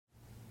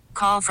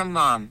Call from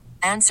mom.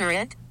 Answer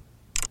it.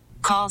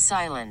 Call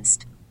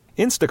silenced.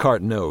 Instacart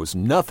knows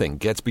nothing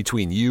gets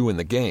between you and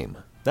the game.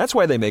 That's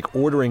why they make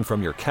ordering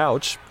from your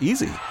couch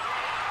easy.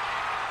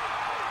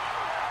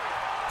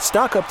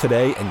 Stock up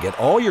today and get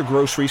all your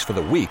groceries for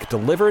the week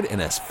delivered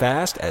in as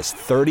fast as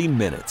 30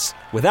 minutes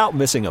without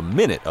missing a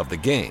minute of the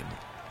game.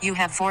 You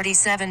have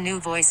 47 new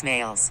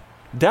voicemails.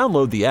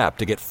 Download the app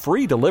to get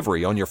free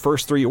delivery on your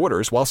first 3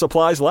 orders while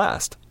supplies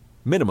last.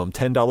 Minimum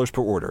 $10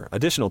 per order.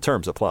 Additional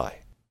terms apply.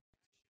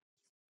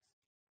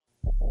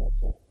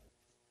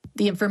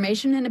 The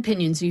information and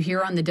opinions you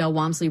hear on the Del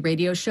Walmsley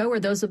radio show are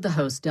those of the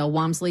host, Del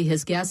Walmsley,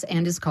 his guests,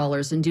 and his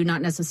callers, and do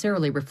not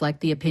necessarily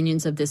reflect the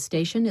opinions of this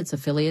station, its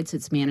affiliates,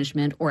 its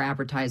management, or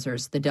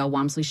advertisers. The Del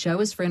Walmsley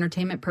show is for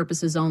entertainment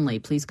purposes only.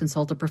 Please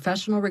consult a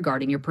professional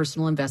regarding your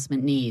personal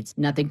investment needs.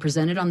 Nothing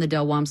presented on the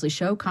Del Walmsley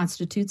show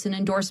constitutes an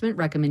endorsement,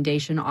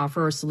 recommendation,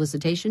 offer, or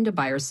solicitation to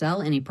buy or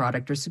sell any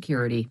product or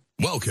security.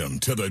 Welcome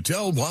to the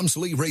Del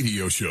Walmsley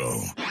radio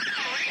show.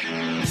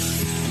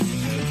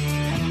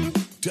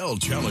 Del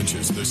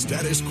challenges the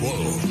status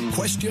quo,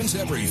 questions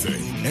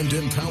everything, and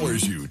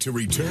empowers you to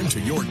return to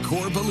your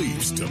core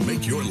beliefs to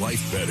make your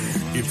life better.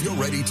 If you're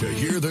ready to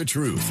hear the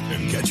truth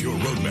and get your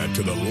roadmap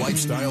to the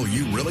lifestyle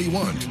you really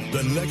want,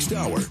 the next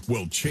hour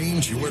will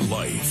change your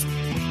life.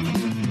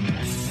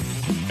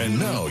 And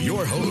now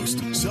your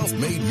host,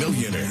 self-made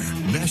millionaire,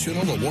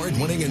 national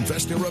award-winning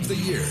investor of the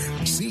year,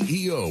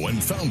 CEO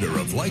and founder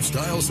of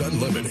Lifestyles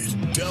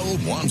Unlimited, Del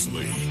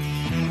Walmsley.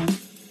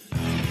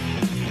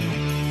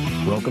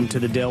 Welcome to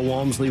the Del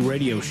Walmsley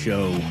radio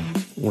show,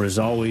 where as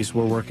always,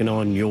 we're working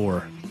on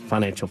your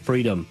financial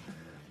freedom.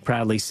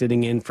 Proudly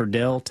sitting in for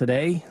Del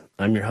today,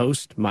 I'm your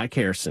host, Mike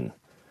Harrison.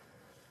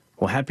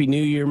 Well, Happy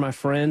New Year, my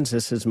friends.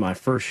 This is my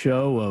first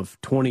show of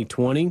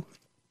 2020.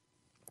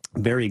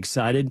 Very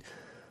excited.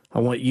 I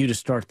want you to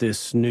start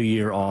this new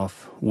year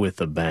off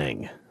with a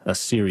bang, a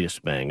serious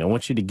bang. I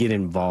want you to get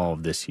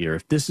involved this year.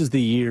 If this is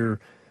the year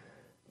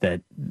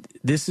that,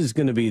 this is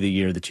going to be the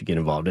year that you get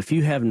involved. If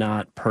you have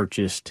not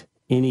purchased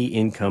any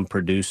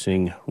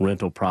income-producing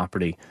rental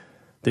property,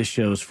 this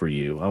show's for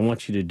you. I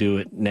want you to do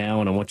it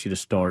now, and I want you to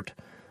start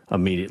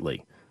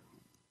immediately.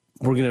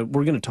 We're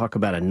gonna talk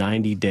about a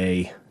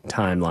 90-day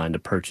timeline to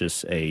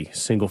purchase a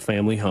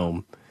single-family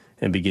home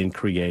and begin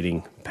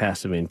creating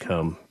passive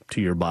income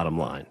to your bottom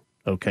line,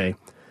 okay?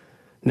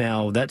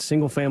 Now, that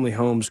single-family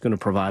home is going to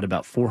provide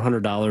about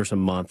 $400 a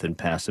month in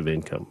passive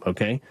income,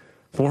 okay?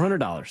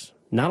 $400.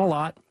 Not a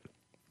lot,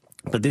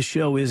 but this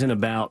show isn't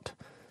about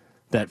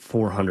that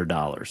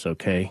 $400,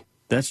 okay?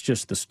 That's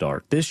just the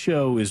start. This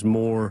show is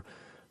more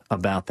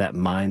about that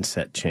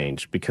mindset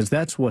change, because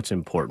that's what's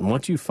important.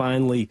 Once you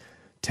finally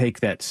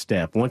take that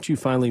step, once you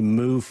finally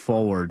move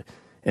forward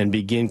and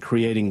begin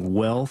creating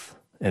wealth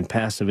and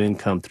passive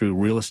income through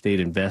real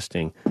estate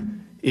investing,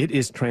 it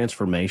is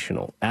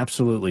transformational,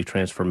 absolutely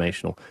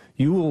transformational.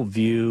 You will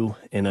view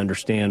and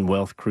understand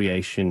wealth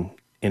creation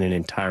in an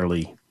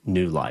entirely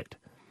new light.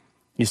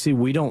 You see,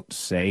 we don't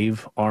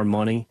save our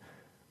money.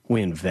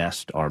 We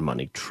invest our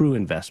money, true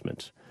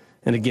investments.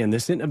 And again,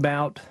 this isn't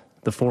about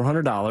the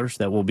 $400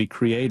 that will be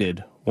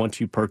created once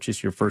you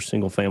purchase your first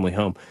single-family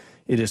home.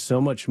 It is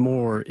so much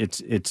more.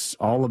 It's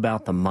all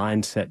about the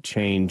mindset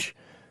change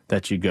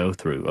that you go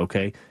through,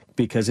 okay?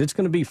 Because it's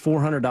going to be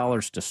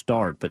 $400 to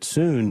start, but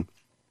soon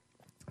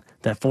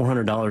that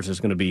 $400 is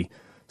going to be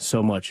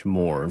so much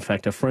more. In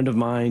fact, a friend of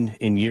mine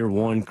in year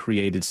one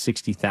created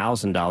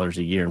 $60,000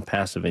 a year in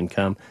passive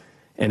income,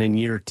 and in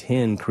year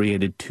 10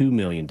 created $2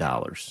 million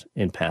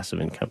in passive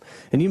income.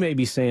 And you may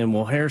be saying,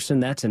 well, Harrison,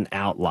 that's an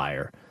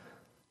outlier.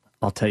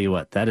 I'll tell you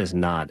what, that is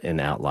not an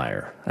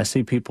outlier. I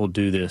see people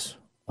do this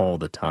all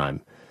the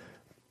time,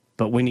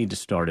 but we need to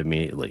start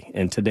immediately.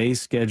 And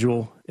today's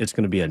schedule, it's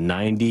going to be a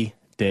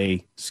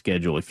 90-day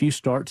schedule. If you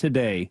start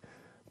today,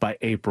 by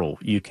April,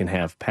 you can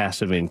have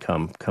passive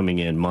income coming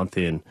in and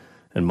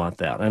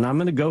month out. And I'm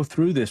going to go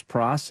through this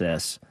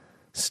process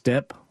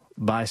step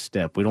by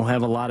step. We don't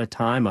have a lot of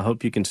time. I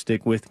hope you can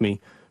stick with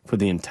me for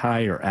the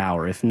entire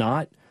hour. If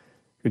not,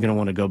 you're going to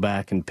want to go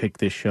back and pick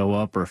this show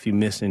up, or if you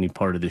miss any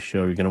part of this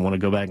show, you're going to want to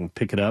go back and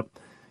pick it up.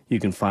 You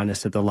can find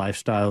us at the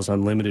Lifestyles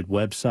Unlimited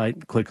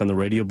website. Click on the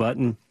radio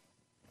button.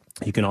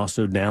 You can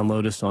also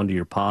download us onto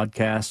your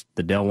podcast,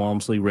 the Del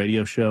Walmsley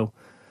Radio Show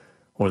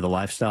or the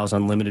Lifestyles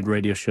Unlimited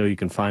Radio Show. You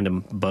can find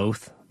them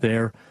both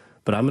there.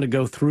 But I'm going to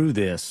go through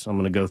this. I'm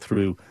going to go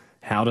through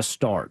how to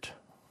start.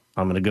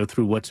 I'm going to go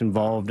through what's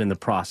involved in the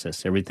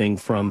process, everything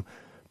from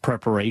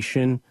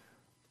preparation,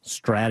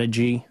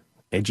 strategy,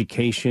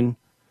 education,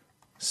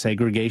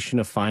 segregation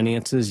of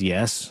finances.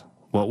 Yes,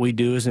 what we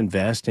do is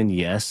invest, and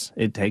yes,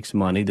 it takes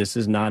money. This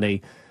is not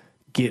a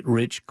get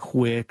rich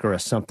quick or a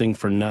something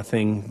for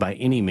nothing by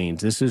any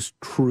means. This is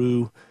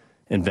true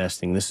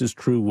investing. This is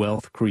true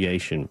wealth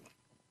creation.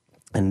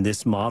 And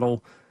this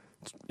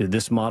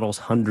model's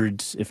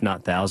hundreds, if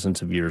not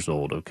thousands of years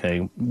old,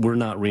 okay? We're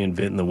not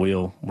reinventing the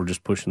wheel. We're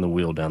just pushing the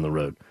wheel down the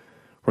road.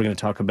 We're going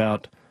to talk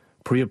about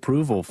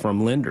pre-approval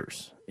from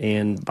lenders.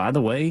 And by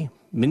the way,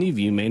 many of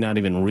you may not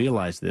even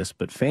realize this,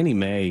 but Fannie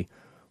Mae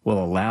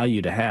will allow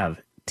you to have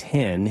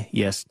 10,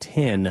 yes,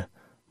 10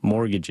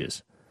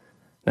 mortgages.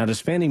 Now,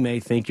 does Fannie Mae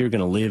think you're going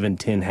to live in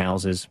 10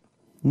 houses?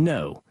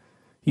 No.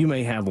 You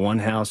may have one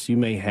house, you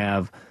may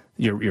have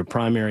your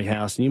primary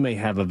house, and you may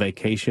have a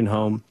vacation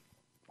home.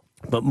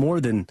 But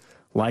more than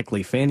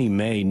likely, Fannie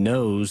Mae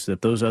knows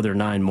that those other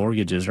 9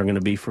 mortgages are going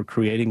to be for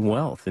creating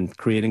wealth and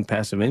creating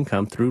passive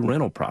income through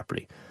rental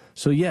property.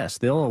 So, yes,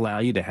 they'll allow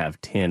you to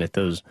have 10 at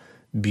those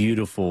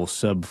beautiful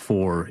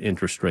sub-4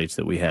 interest rates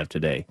that we have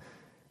today.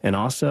 And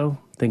also,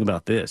 think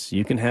about this.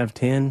 You can have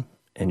 10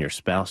 and your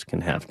spouse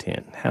can have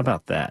 10. How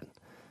about that?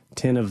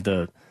 10 of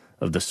the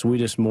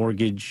sweetest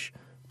mortgage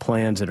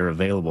plans that are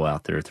available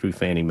out there through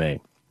Fannie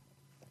Mae.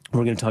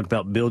 We're going to talk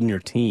about building your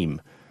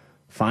team,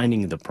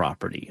 finding the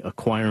property,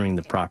 acquiring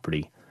the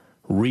property,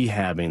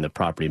 rehabbing the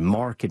property,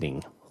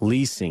 marketing,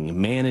 leasing,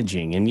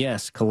 managing, and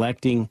yes,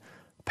 collecting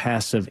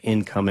passive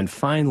income, and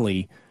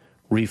finally,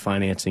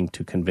 refinancing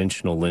to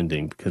conventional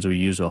lending because we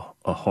use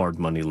a hard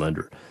money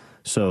lender.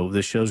 So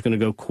this show's going to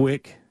go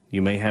quick.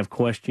 You may have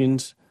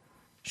questions.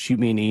 Shoot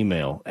me an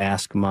email,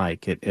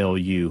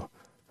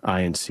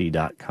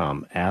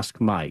 askmike@luinc.com,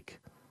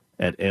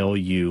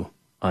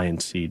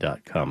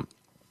 askmike@luinc.com.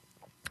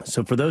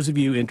 So for those of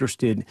you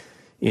interested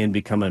in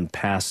becoming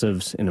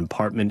passives in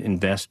apartment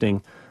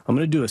investing, I'm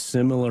going to do a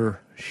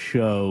similar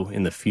show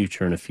in the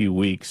future in a few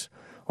weeks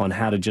on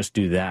how to just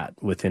do that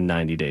within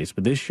 90 days.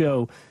 But this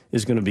show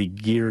is going to be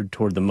geared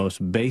toward the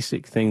most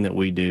basic thing that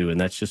we do, and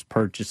that's just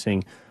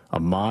purchasing a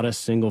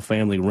modest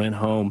single-family rent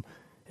home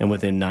and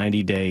within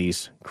 90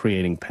 days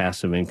creating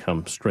passive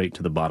income straight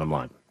to the bottom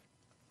line.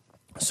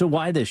 So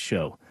why this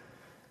show?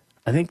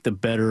 I think the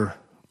better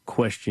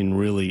question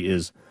really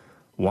is,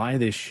 why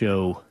this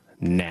show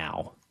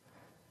now?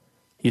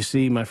 You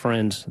see, my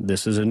friends,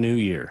 this is a new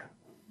year.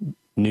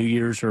 New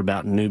years are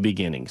about new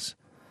beginnings.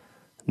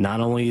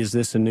 Not only is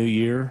this a new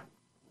year,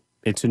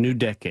 it's a new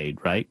decade,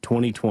 right?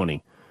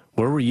 2020.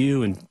 Where were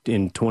you in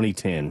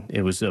 2010?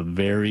 It was a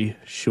very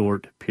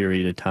short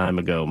period of time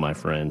ago, my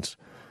friends.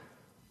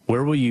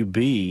 Where will you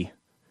be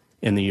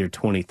in the year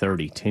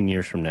 2030, 10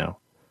 years from now?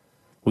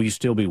 Will you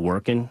still be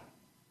working?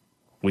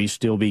 Will you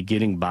still be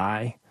getting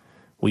by?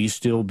 Will you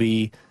still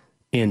be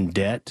in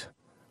debt?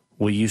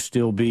 Will you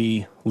still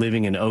be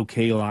living an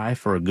okay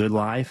life or a good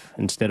life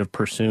instead of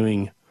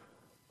pursuing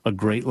a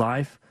great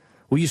life?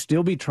 Will you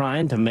still be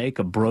trying to make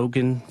a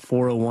broken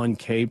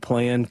 401k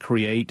plan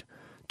create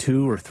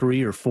 $2 or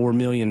 $3 or $4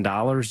 million?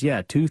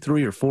 Yeah, $2,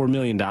 $3, or $4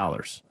 million.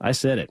 I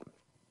said it.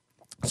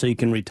 So you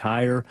can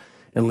retire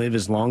and live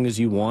as long as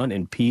you want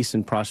in peace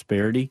and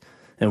prosperity.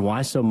 And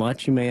why so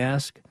much, you may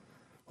ask?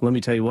 Well, let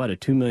me tell you what, a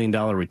 $2 million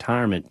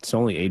retirement, it's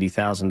only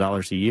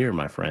 $80,000 a year,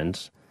 my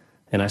friends.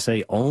 And I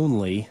say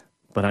only,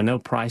 but I know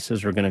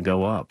prices are going to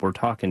go up. We're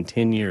talking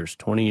 10 years,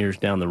 20 years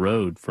down the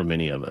road for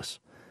many of us.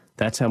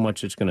 That's how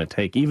much it's going to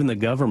take. Even the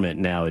government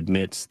now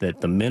admits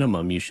that the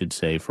minimum you should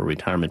save for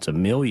retirement's $1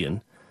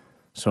 million.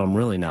 So I'm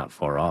really not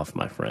far off,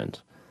 my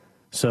friends.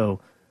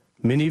 So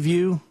many of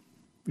you,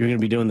 you're going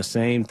to be doing the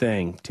same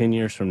thing 10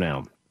 years from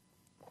now,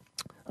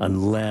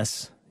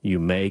 unless you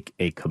make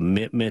a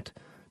commitment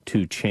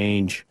to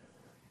change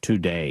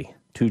today,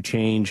 to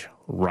change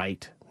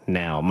right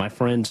now. My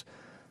friends,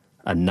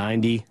 a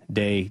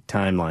 90-day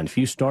timeline. If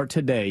you start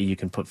today, you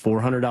can put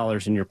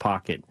 $400 in your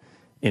pocket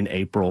in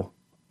April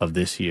of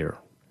this year,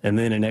 and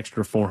then an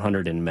extra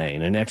 $400 in May,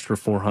 and an extra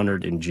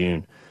 $400 in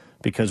June.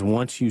 Because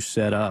once you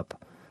set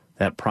up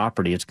that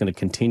property, it's going to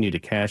continue to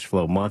cash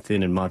flow month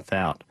in and month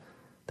out.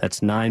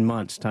 That's 9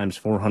 months times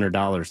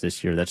 $400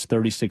 this year. That's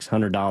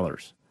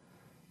 $3,600.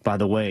 By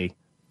the way,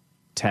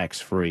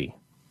 tax-free.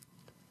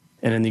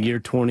 And in the year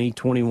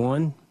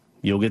 2021,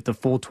 you'll get the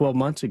full 12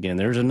 months again.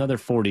 There's another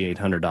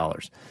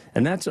 $4,800.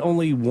 And that's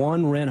only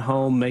one rent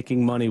home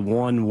making money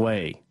one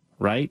way,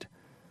 right?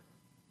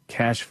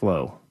 Cash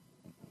flow.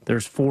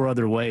 There's 4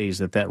 other ways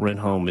that rent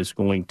home is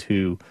going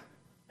to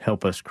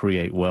help us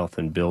create wealth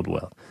and build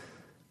wealth.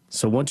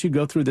 So once you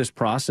go through this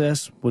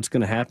process, what's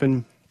going to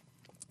happen?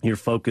 Your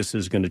focus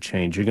is going to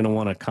change. You're going to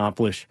want to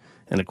accomplish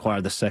and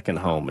acquire the second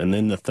home and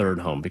then the third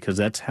home, because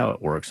that's how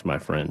it works, my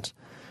friends.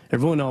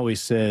 Everyone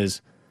always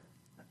says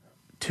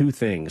 2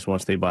 things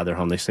once they buy their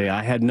home. They say,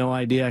 I had no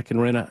idea I can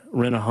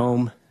rent a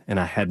home, and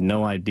I had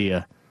no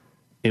idea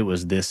it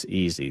was this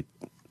easy.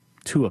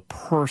 To a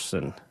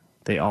person,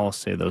 they all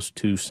say those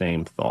 2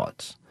 same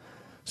thoughts.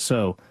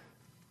 So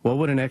what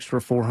would an extra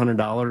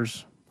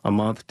 $400 a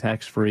month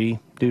tax-free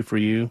do for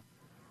you?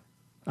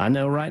 I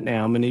know right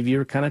now many of you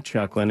are kind of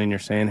chuckling and you're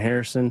saying,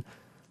 Harrison,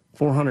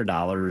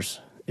 $400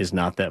 is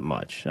not that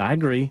much. I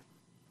agree.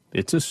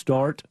 It's a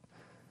start.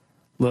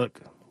 Look,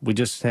 we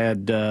just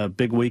had a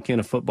big weekend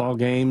of football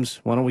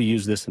games. Why don't we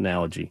use this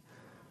analogy?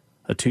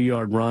 A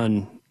 2-yard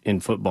run in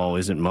football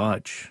isn't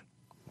much,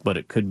 but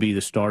it could be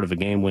the start of a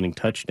game-winning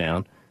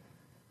touchdown.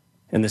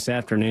 And this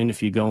afternoon,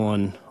 if you go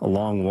on a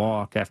long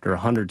walk, after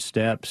 100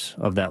 steps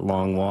of that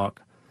long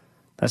walk,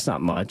 that's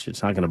not much.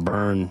 It's not going to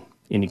burn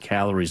any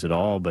calories at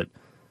all, but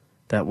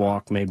that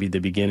walk may be the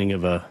beginning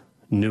of a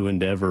new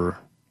endeavor,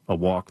 a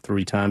walk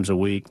 3 times a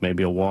week,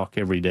 maybe a walk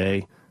every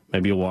day,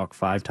 maybe a walk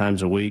 5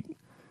 times a week.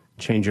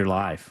 change your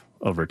life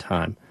over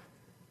time.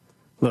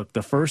 Look,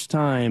 the first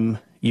time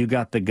you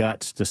got the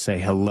guts to say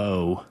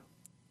hello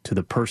to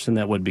the person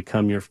that would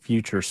become your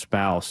future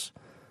spouse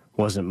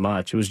wasn't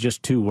much. It was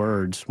just 2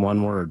 words,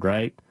 1 word,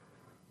 right?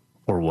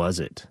 Or was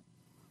it?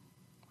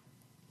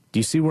 Do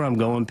you see where I'm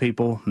going,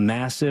 people?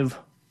 Massive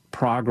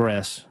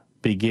progress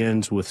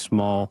begins with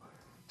small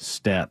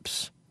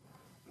steps.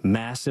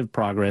 Massive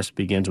progress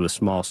begins with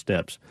small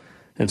steps.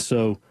 And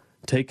so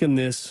taking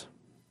this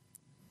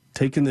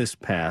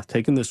path,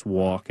 taking this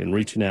walk and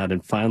reaching out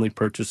and finally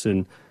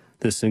purchasing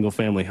this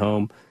single-family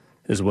home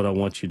is what I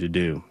want you to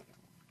do.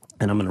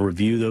 And I'm going to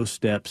review those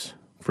steps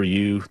for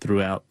you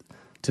throughout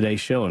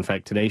today's show. In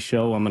fact, today's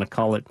show, I'm going to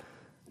call it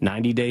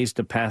 90 Days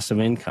to Passive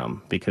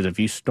Income, because if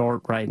you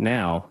start right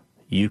now,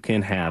 you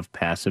can have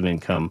passive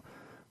income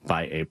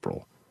by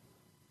April.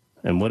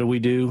 And what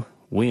do?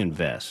 We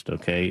invest,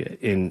 okay?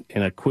 And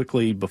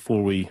quickly,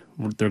 before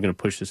they're going to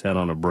push this out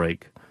on a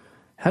break,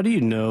 how do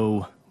you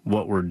know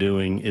what we're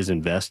doing is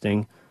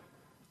investing?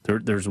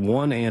 There's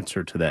one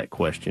answer to that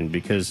question,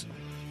 because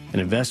an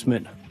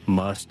investment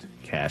must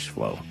cash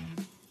flow.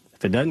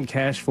 If it doesn't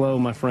cash flow,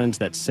 my friends,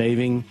 that's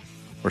saving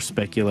or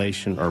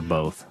speculation or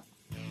both,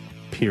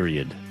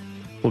 period.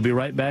 We'll be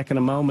right back in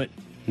a moment.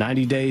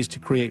 90 days to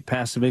create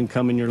passive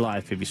income in your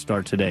life if you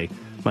start today.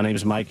 My name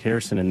is Mike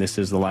Harrison, and this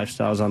is the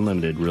Lifestyles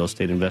Unlimited Real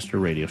Estate Investor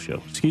Radio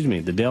Show. Excuse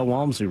me, the Dale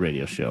Walmsley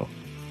Radio Show.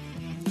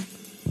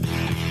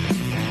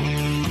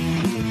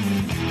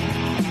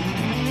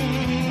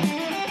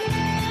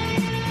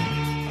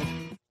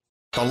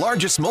 The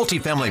largest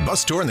multifamily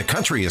bus tour in the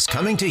country is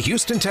coming to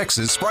Houston,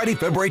 Texas, Friday,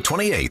 February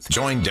 28th.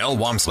 Join Del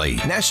Walmsley,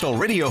 national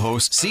radio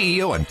host,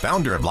 CEO, and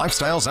founder of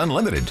Lifestyles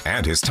Unlimited,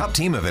 and his top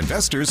team of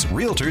investors,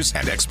 realtors,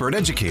 and expert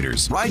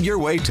educators. Ride your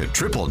way to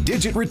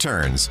triple-digit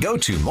returns. Go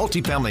to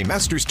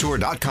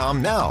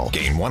multifamilymasterstour.com now.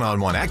 Gain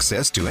one-on-one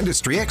access to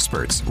industry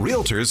experts,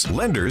 realtors,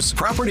 lenders,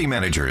 property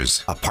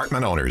managers,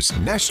 apartment owners,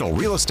 national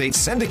real estate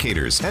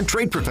syndicators, and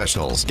trade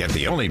professionals. Get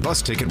the only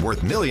bus ticket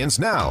worth millions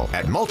now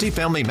at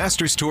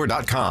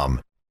multifamilymasterstour.com.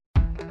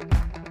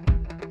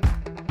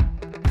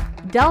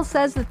 Del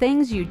says the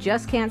things you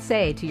just can't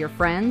say to your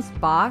friends,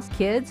 boss,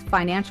 kids,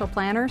 financial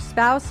planner,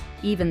 spouse,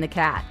 even the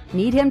cat.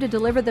 Need him to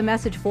deliver the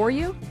message for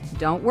you?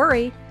 Don't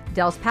worry.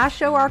 Del's past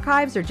show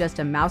archives are just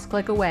a mouse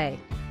click away.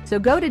 So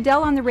go to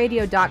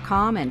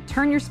DelOnTheRadio.com and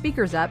turn your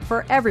speakers up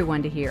for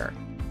everyone to hear.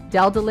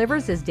 Del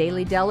delivers his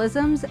daily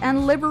Delisms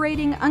and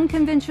liberating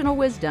unconventional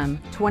wisdom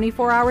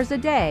 24 hours a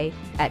day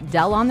at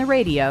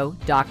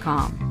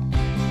DelOnTheRadio.com.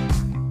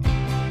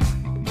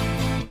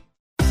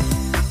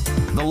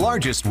 The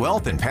largest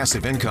wealth and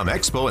passive income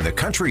expo in the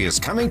country is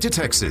coming to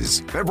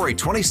Texas, February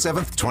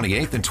 27th,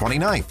 28th, and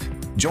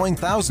 29th. Join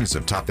thousands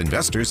of top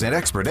investors and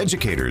expert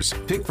educators.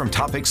 Pick from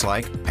topics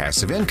like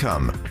passive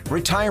income,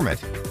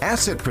 retirement,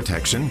 asset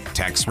protection,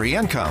 tax-free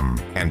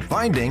income, and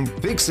finding,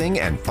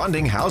 fixing, and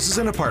funding houses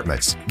and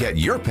apartments. Get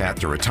your path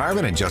to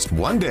retirement in just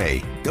one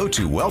day. Go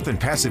to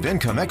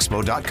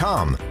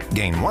wealthandpassiveincomeexpo.com.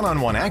 Gain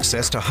one-on-one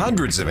access to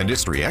hundreds of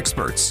industry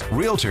experts,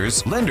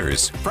 realtors,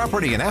 lenders,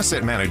 property and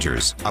asset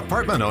managers,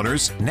 apartment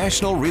owners,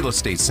 national real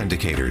estate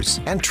syndicators,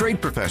 and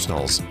trade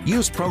professionals.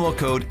 Use promo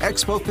code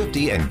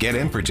EXPO50 and get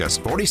in for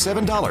just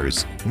 $47.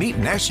 Meet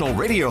national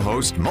radio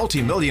host,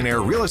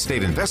 multimillionaire real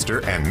estate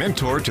investor, and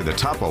mentor to the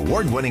top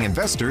award-winning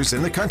investors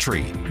in the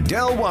country,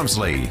 Del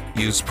Walmsley.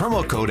 Use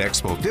promo code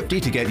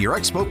EXPO50 to get your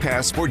Expo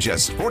Pass for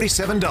just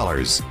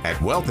 $47 at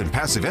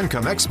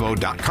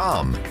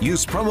wealthandpassiveincomeexpo.com.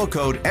 Use promo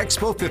code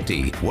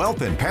EXPO50,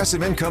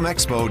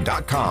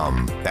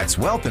 wealthandpassiveincomeexpo.com. That's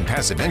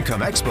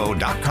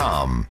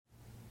wealthandpassiveincomeexpo.com.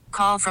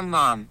 Call from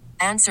mom.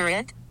 Answer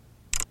it.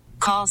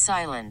 Call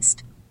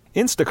silenced.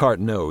 Instacart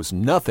knows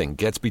nothing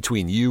gets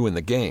between you and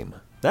the game.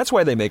 That's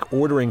why they make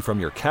ordering from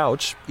your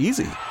couch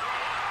easy.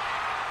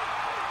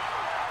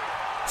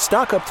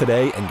 Stock up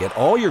today and get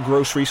all your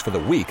groceries for the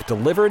week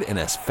delivered in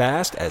as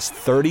fast as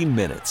 30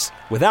 minutes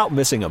without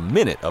missing a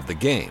minute of the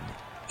game.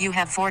 You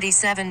have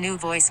 47 new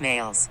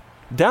voicemails.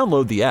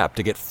 Download the app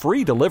to get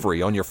free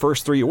delivery on your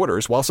first 3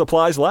 orders while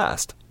supplies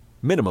last.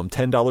 Minimum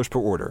 $10 per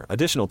order.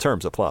 Additional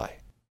terms apply.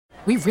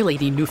 We really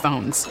need new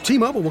phones.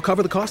 T-Mobile will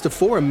cover the cost of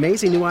 4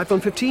 amazing new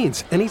iPhone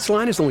 15s, and each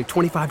line is only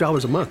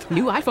 $25 a month.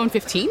 New iPhone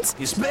 15s?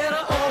 It's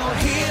better over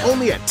here.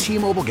 Only at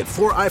T-Mobile, get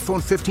 4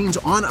 iPhone 15s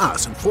on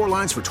us and 4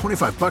 lines for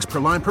 $25 per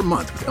line per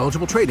month with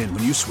eligible trade-in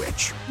when you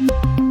switch.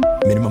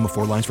 Minimum of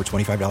 4 lines for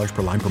 $25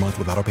 per line per month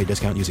with autopay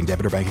discount using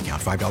debit or bank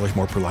account. $5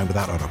 more per line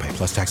without autopay,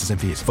 plus taxes and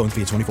fees. Phone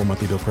fee at 24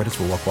 monthly bill credits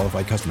for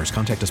well-qualified customers.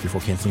 Contact us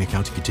before canceling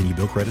account to continue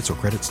bill credits or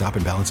credit stop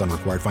and balance on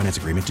required finance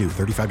agreement due.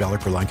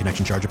 $35 per line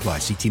connection charge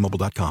applies. See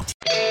T-Mobile.com.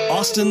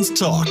 Austin's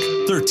Talk,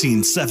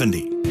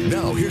 1370.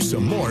 Now here's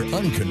some more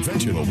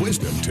unconventional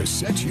wisdom to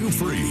set you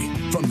free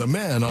from the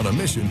man on a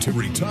mission to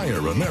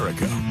retire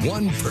America,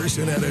 one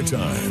person at a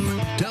time,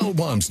 Del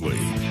Walmsley.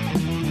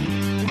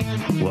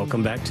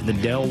 Welcome back to the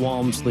Del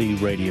Walmsley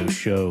Radio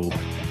Show.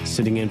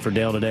 Sitting in for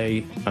Del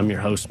today, I'm your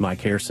host, Mike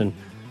Harrison.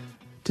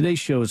 Today's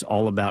show is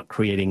all about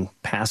creating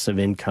passive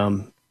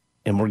income,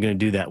 and we're going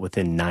to do that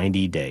within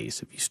 90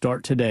 days. If you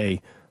start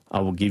today, I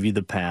will give you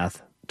the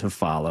path to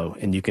follow,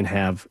 and you can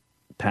have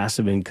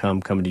passive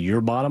income coming to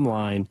your bottom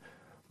line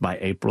by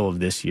April of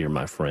this year,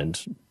 my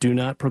friends. Do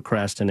not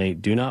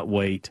procrastinate. Do not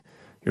wait.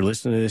 You're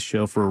listening to this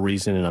show for a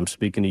reason, and I'm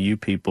speaking to you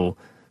people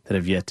that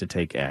have yet to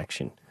take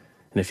action.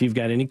 And if you've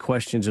got any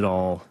questions at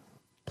all,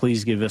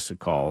 please give us a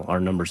call. Our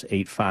number is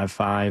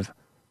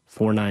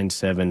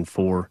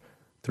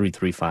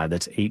 855-497-4335.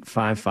 That's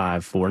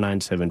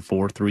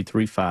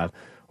 855-497-4335.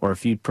 Or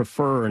if you'd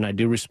prefer, and I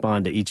do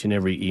respond to each and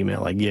every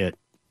email I get,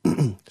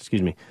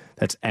 excuse me,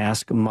 that's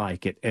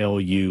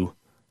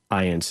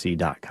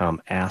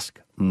askmike@luinc.com.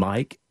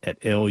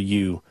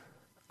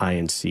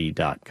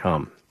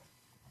 askmike@luinc.com.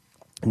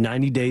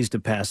 90 days to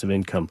passive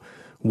income.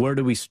 Where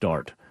do we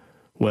start?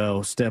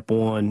 Well, step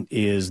one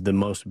is the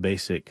most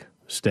basic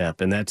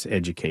step, and that's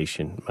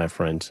education, my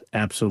friends.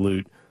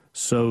 Absolute,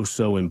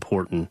 so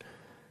important.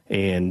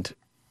 And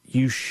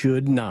you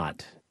should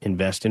not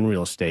invest in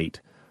real estate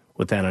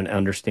without an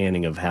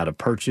understanding of how to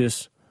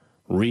purchase,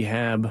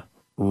 rehab,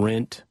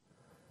 rent,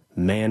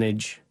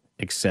 manage,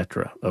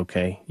 etc.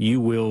 Okay? You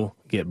will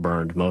get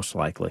burned, most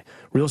likely.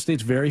 Real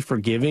estate's very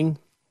forgiving,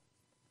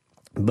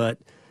 but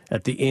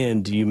at the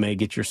end, you may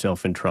get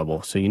yourself in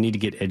trouble. So you need to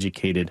get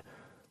educated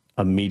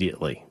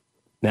immediately.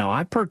 Now,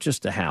 I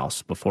purchased a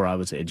house before I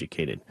was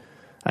educated.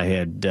 I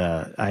had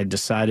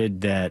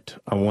decided that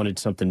I wanted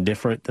something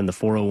different than the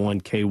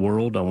 401k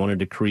world. I wanted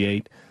to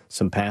create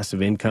some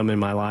passive income in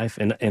my life,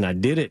 and I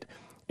did it,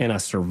 and I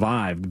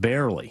survived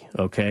barely,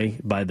 okay,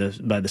 by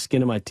the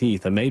skin of my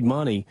teeth. I made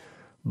money,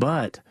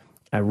 but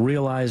I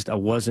realized I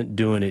wasn't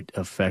doing it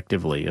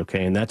effectively,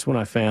 okay, and that's when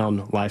I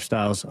found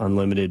Lifestyles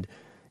Unlimited,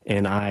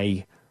 and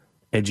I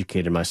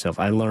educated myself.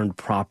 I learned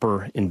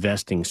proper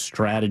investing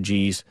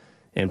strategies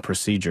and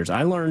procedures.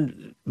 I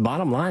learned,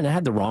 bottom line, I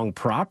had the wrong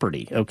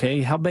property,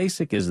 okay? How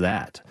basic is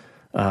that?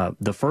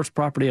 The first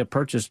property I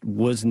purchased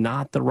was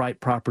not the right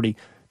property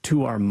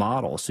to our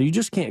model. So you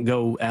just can't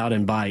go out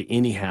and buy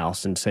any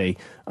house and say,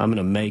 I'm going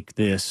to make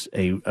this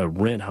a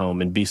rent home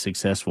and be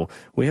successful.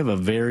 We have a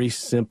very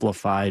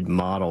simplified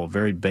model, a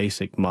very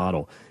basic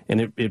model,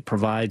 and it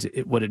provides,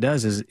 what it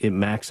does is it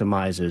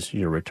maximizes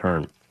your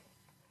return.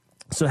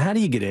 So how do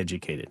you get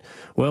educated?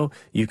 Well,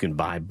 you can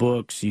buy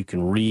books, you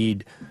can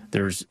read,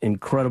 there's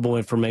incredible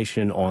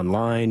information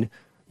online,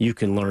 you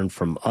can learn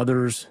from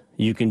others,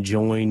 you can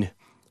join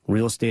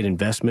real estate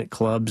investment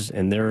clubs,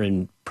 and they're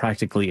in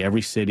practically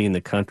every city in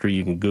the country.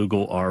 You can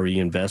Google RE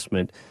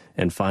investment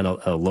and find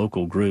a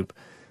local group.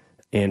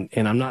 And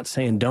I'm not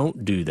saying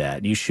don't do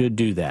that. You should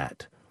do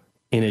that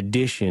in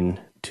addition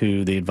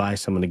to the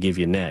advice I'm going to give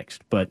you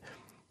next. But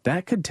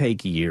that could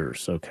take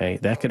years, okay?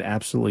 That could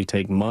absolutely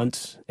take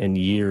months and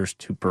years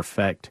to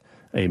perfect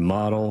a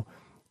model,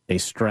 a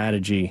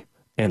strategy,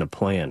 and a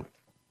plan.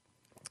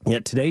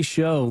 Yet today's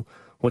show,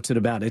 what's it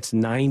about? It's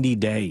 90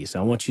 days.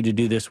 I want you to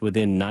do this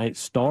within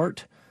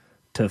start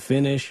to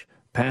finish,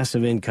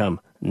 passive income,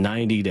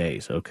 90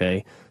 days,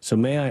 okay? So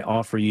may I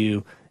offer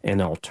you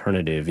an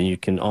alternative, and you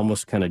can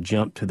almost kind of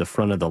jump to the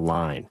front of the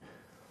line.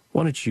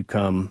 Why don't you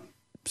come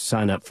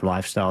sign up for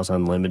Lifestyles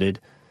Unlimited,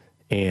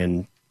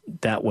 and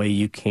that way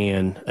you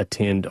can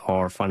attend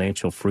our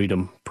Financial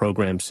Freedom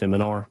Program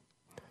seminar.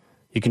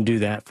 You can do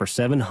that for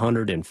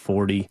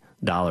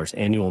 $740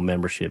 annual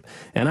membership.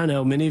 And I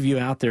know many of you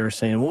out there are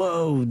saying,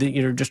 whoa,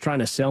 you're just trying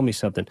to sell me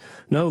something.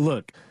 No,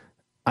 look,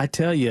 I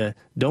tell you,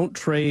 don't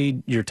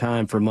trade your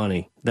time for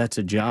money. That's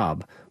a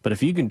job. But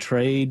if you can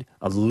trade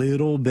a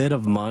little bit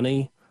of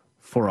money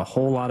for a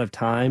whole lot of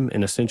time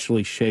and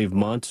essentially shave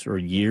months or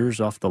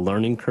years off the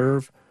learning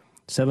curve,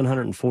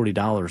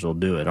 $740 will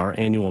do it, our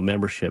annual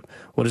membership.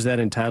 What does that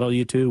entitle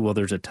you to? Well,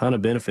 there's a ton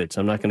of benefits.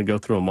 I'm not going to go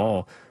through them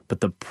all, but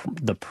the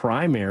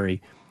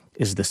primary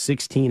is the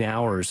 16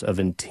 hours of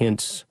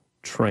intense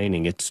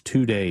training. It's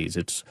 2 days.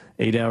 It's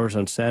 8 hours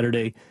on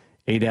Saturday,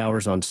 8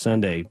 hours on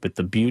Sunday. But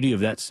the beauty of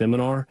that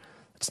seminar,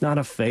 it's not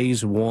a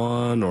phase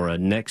one or a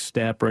next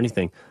step or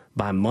anything.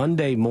 By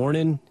Monday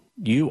morning,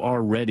 you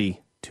are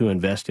ready to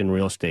invest in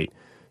real estate.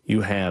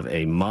 You have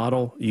a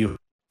model, you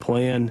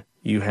plan,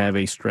 you have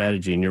a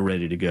strategy, and you're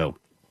ready to go.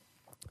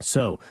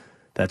 So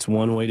that's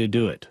one way to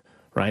do it,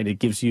 right? It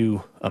gives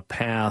you a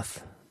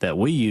path that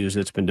we use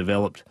that's been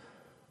developed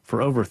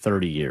for over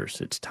 30 years.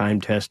 It's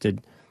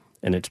time-tested,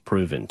 and it's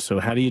proven. So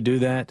how do you do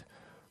that?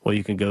 Well,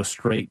 you can go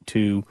straight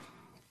to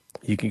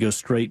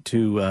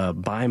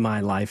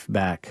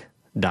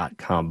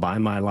buymylifeback.com,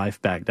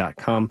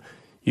 buymylifeback.com.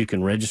 You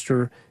can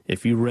register.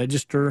 If you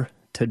register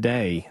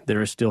today,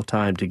 there is still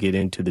time to get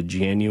into the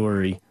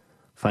January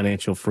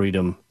Financial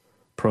Freedom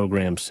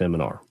Program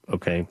seminar,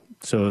 okay?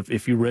 So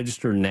if you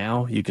register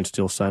now, you can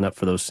still sign up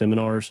for those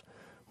seminars.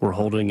 We're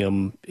holding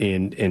them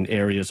in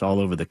areas all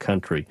over the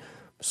country.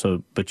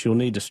 So, but you'll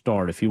need to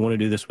start. If you want to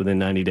do this within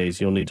 90 days,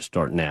 you'll need to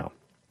start now.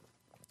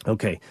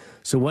 Okay,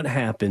 so what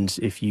happens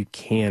if you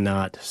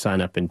cannot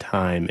sign up in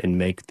time and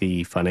make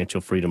the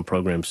Financial Freedom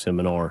Program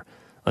seminar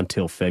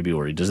until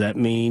February? Does that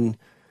mean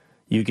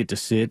you get to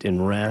sit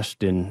and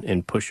rest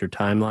and push your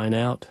timeline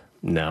out?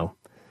 No.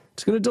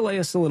 It's going to delay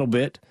us a little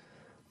bit,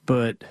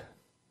 but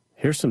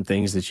here's some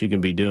things that you can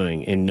be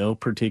doing in no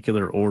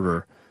particular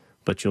order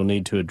but you'll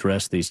need to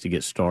address these to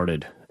get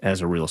started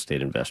as a real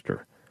estate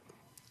investor.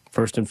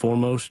 First and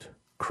foremost,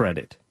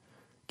 credit.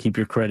 Keep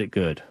your credit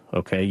good,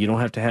 okay? You don't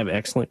have to have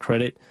excellent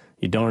credit.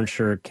 You darn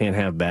sure can't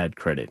have bad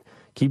credit.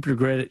 Keep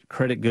your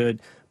credit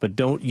good, but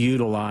don't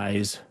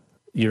utilize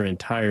your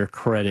entire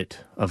credit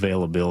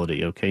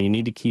availability, okay? You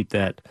need to keep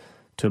that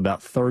to about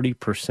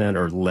 30%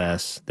 or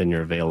less than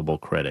your available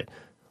credit.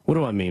 What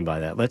do I mean by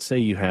that? Let's say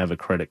you have a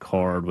credit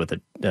card with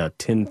a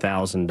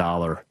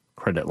 $10,000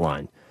 credit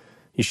line.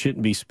 You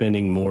shouldn't be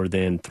spending more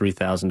than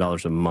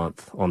 $3,000 a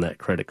month on that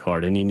credit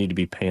card, and you need to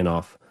be paying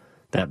off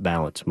that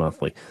balance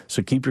monthly.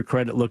 So keep your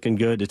credit looking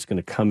good. It's going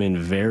to come in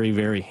very,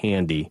 very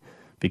handy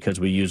because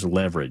we use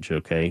leverage,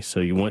 okay? So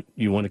you want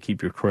to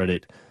keep your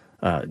credit.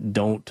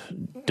 Don't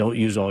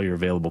use all your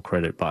available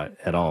credit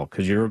at all,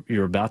 because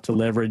you're about to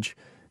leverage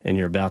and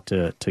you're about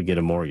to get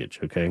a mortgage,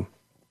 okay?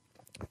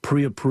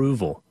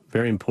 Pre-approval,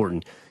 very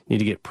important. You need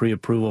to get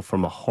pre-approval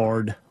from a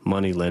hard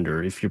money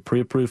lender. If you're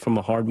pre-approved from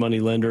a hard money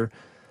lender,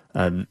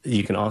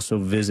 you can also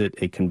visit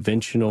a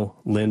conventional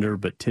lender,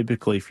 but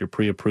typically if you're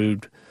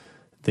pre-approved,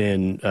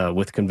 then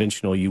with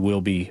conventional, you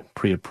will be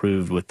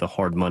pre-approved with the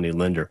hard money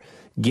lender.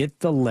 Get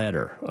the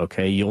letter,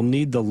 okay? You'll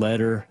need the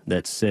letter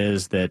that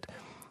says that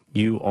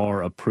you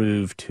are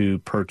approved to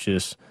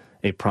purchase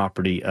a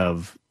property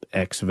of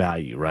X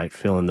value, right?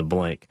 Fill in the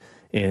blank.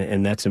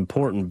 And that's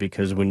important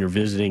because when you're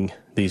visiting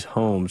these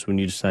homes, when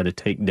you decide to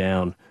take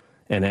down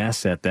an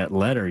asset, that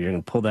letter, you're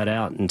going to pull that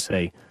out and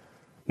say,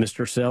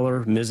 Mr.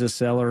 Seller, Mrs.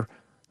 Seller,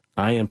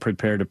 I am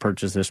prepared to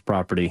purchase this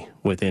property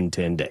within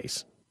 10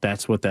 days.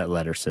 That's what that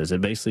letter says.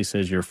 It basically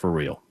says you're for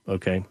real,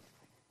 okay?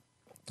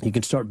 You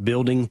can start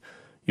building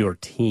your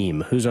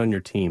team. Who's on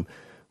your team?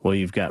 Well,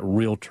 you've got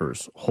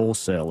realtors,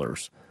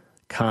 wholesalers,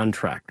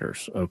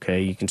 contractors,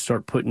 okay? You can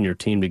start putting your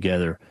team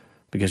together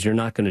because you're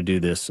not going to do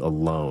this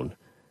alone.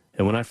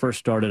 And when I first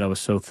started, I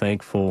was so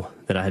thankful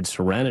that I had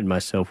surrounded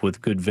myself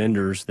with good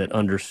vendors that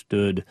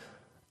understood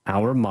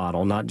our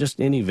model, not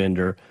just any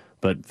vendor,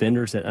 but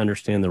vendors that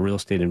understand the real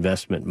estate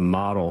investment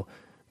model,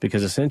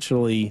 because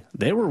essentially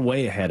they were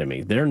way ahead of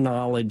me. Their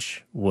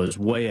knowledge was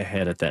way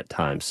ahead at that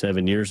time,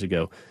 7 years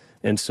ago.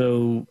 And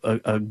so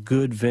a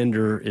good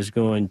vendor is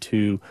going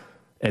to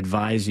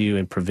advise you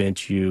and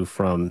prevent you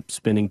from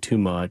spending too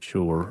much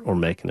or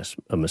making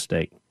a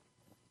mistake.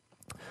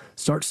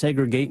 Start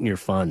segregating your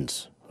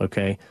funds,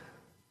 okay?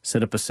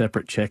 Set up a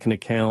separate checking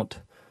account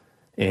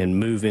and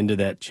move into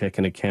that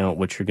checking account.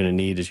 What you're going to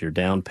need is your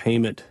down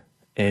payment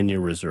and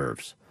your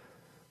reserves.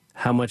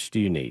 How much do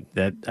you need?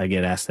 That I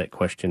get asked that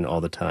question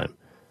all the time.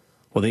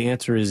 Well, the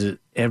answer is that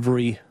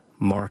every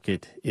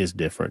market is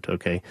different,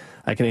 okay?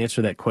 I can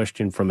answer that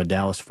question from a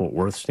Dallas-Fort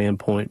Worth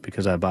standpoint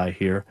because I buy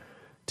here.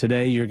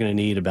 Today, you're going to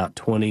need about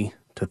 $20,000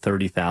 to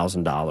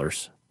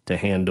 $30,000 to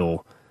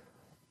handle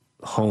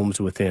homes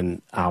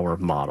within our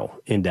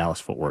model in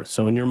Dallas-Fort Worth.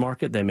 So in your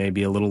market, they may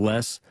be a little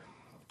less.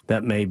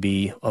 That may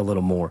be a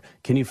little more.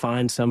 Can you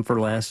find some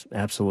for less?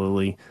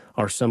 Absolutely.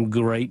 Are some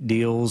great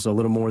deals a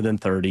little more than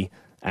 30?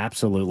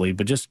 Absolutely.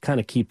 But just kind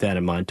of keep that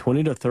in mind.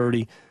 20 to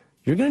 30,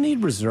 you're going to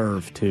need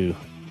reserve too.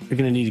 You're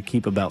going to need to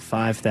keep about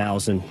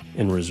 $5,000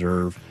 in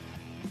reserve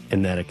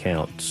in that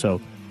account. So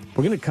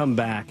we're going to come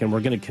back and we're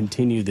going to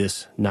continue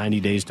this 90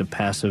 days to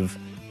passive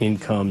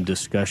income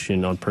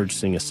discussion on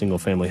purchasing a single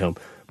family home.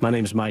 My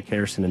name is Mike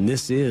Harrison, and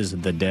this is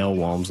the Dale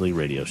Walmsley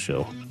Radio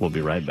Show. We'll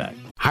be right back.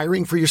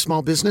 Hiring for your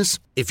small business?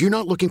 If you're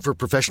not looking for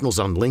professionals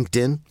on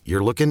LinkedIn,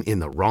 you're looking in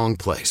the wrong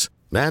place.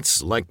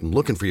 That's like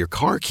looking for your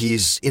car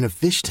keys in a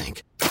fish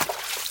tank.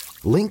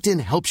 LinkedIn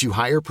helps you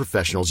hire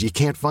professionals you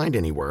can't find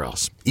anywhere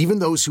else, even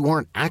those who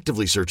aren't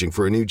actively searching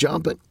for a new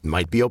job but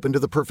might be open to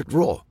the perfect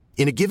role.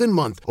 In a given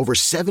month, over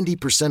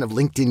 70% of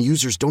LinkedIn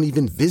users don't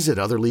even visit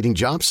other leading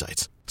job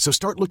sites. So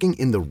start looking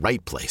in the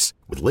right place.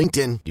 With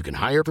LinkedIn, you can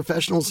hire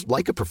professionals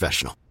like a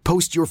professional.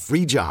 Post your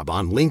free job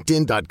on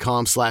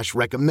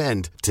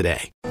linkedin.com/recommend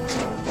today.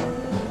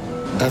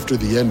 After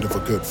the end of a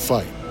good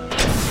fight,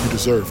 you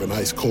deserve an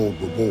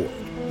ice-cold reward.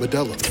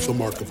 Modelo is the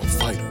mark of a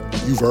fighter.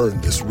 You've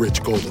earned this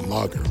rich golden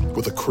lager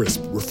with a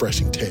crisp,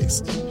 refreshing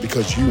taste.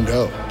 Because you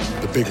know,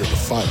 the bigger the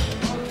fight,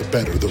 the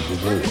better the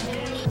reward.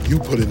 You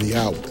put in the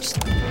hours,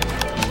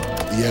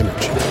 the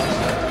energy,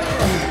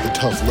 the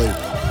tough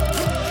labor.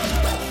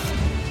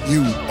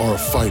 You are a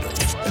fighter,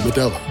 and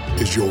Modelo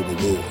is your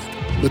reward.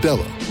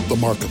 Modelo, the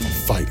mark of a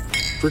fighter.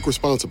 Drink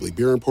responsibly.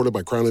 Beer imported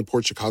by Crown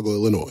Imports, Chicago,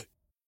 Illinois.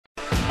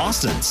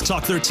 Austin's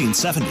Talk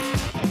 1370.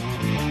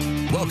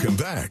 Welcome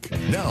back.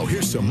 Now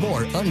here's some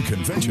more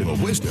unconventional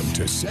wisdom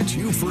to set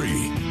you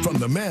free from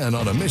the man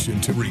on a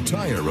mission to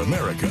retire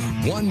America,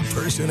 one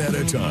person at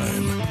a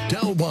time,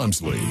 Del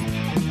Walmsley.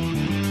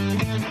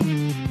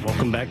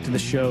 Welcome back to the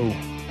show.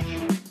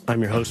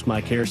 I'm your host,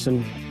 Mike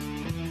Harrison.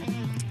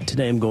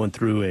 Today I'm going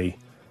through a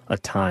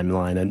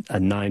timeline, a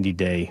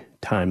 90-day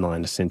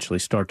timeline, essentially,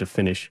 start to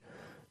finish,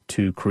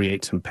 to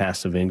create some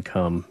passive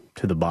income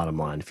to the bottom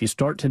line. If you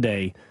start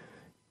today,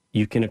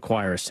 you can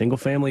acquire a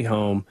single-family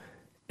home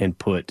and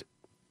put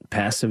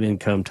passive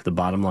income to the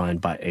bottom line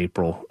by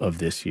April of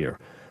this year.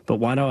 But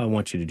why do I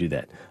want you to do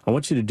that? I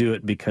want you to do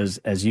it because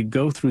as you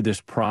go through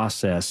this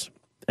process,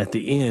 at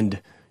the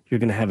end, you're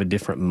going to have a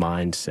different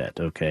mindset,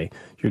 okay?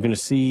 You're going to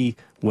see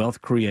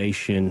wealth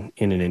creation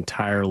in an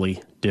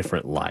entirely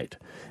different light.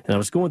 And I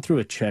was going through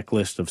a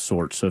checklist of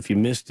sorts, so if you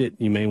missed it,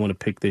 you may want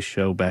to pick this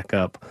show back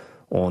up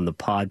on the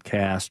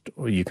podcast,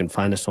 or you can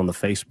find us on the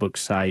Facebook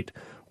site,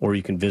 or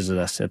you can visit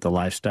us at the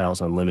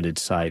Lifestyles Unlimited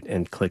site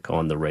and click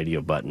on the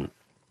radio button.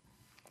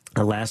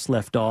 I last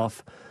left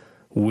off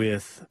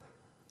with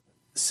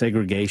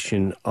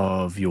segregation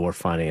of your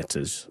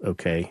finances,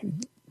 okay?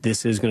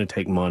 This is going to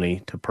take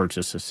money to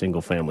purchase a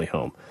single-family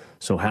home.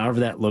 So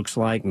however that looks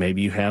like,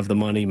 maybe you have the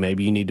money,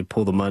 maybe you need to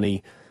pull the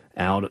money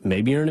out.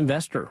 Maybe you're an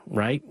investor,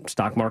 right?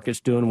 Stock market's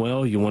doing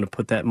well. You want to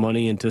put that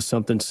money into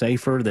something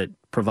safer that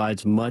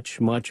provides much,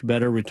 much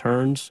better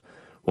returns.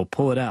 Well,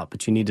 pull it out,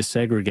 but you need to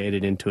segregate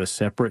it into a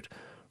separate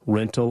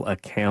rental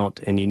account,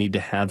 and you need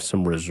to have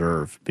some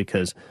reserve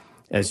because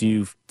as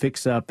you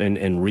fix up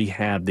and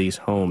rehab these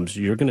homes,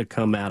 you're going to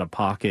come out of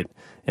pocket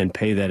and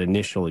pay that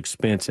initial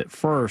expense at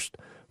first,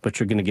 but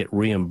you're going to get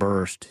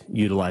reimbursed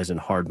utilizing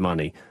hard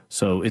money.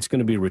 So it's going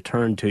to be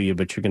returned to you,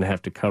 but you're going to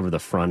have to cover the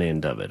front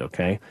end of it,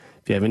 okay?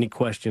 If you have any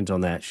questions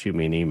on that, shoot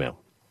me an email.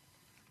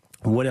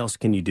 What else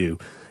can you do?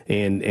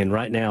 And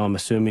right now, I'm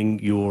assuming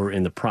you're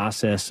in the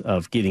process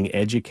of getting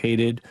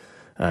educated.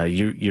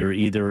 You're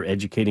either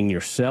educating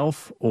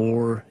yourself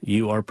or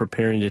you are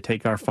preparing to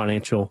take our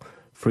Financial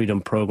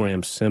Freedom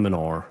Program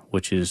seminar,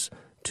 which is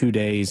 2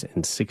 days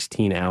and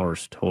 16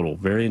 hours total.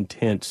 Very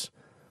intense,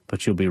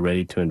 but you'll be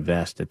ready to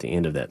invest at the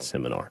end of that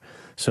seminar.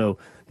 So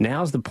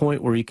now's the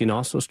point where you can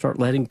also start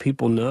letting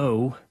people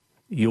know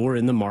you're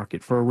in the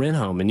market for a rent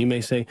home. And you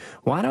may say,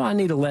 why do I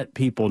need to let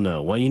people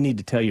know? Well, you need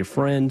to tell your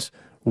friends,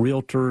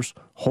 realtors,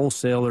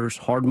 wholesalers,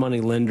 hard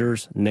money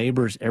lenders,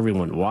 neighbors,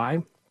 everyone.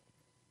 Why?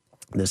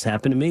 This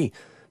happened to me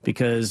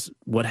because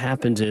what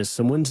happens is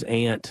someone's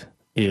aunt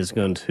is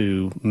going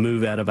to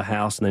move out of a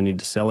house and they need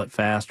to sell it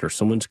fast, or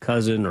someone's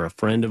cousin or a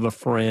friend of a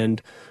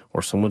friend,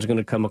 or someone's going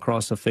to come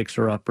across a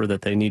fixer-upper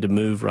that they need to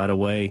move right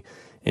away,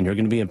 and you're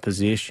going to be in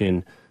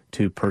position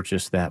to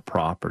purchase that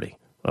property,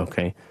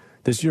 okay?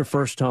 This is your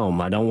first home.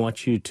 I don't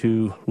want you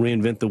to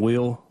reinvent the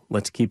wheel.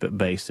 Let's keep it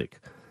basic.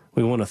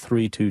 We want a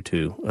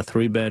 3-2-2, a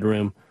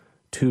 3-bedroom,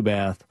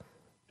 2-bath,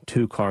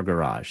 2-car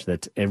garage.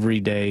 That's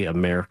everyday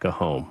America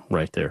home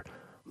right there.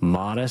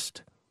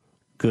 Modest,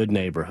 good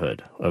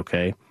neighborhood,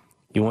 okay?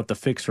 You want the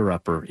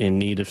fixer-upper in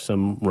need of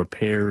some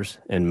repairs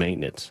and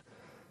maintenance.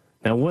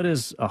 Now, what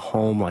does a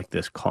home like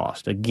this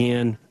cost?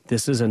 Again,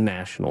 this is a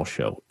national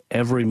show.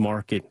 Every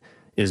market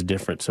is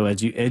different. So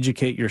as you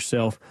educate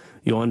yourself,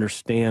 you'll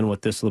understand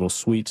what this little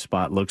sweet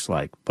spot looks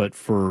like. But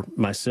for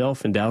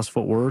myself in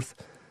Dallas-Fort Worth,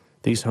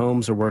 these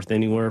homes are worth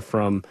anywhere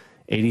from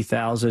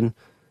 $80,000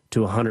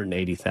 to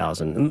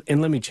 $180,000.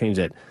 And let me change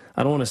that.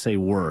 I don't want to say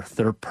worth.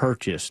 They're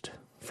purchased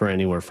for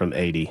anywhere from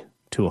 $80,000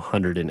 to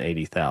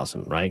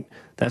 $180,000, right?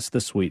 That's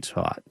the sweet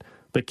spot.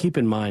 But keep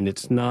in mind,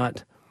 it's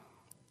not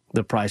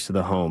the price of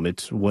the home.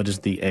 It's what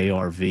is the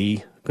ARV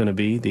going to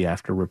be, the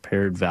after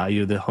repaired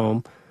value of the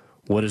home?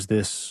 What is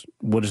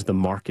the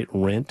market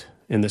rent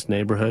in this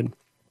neighborhood?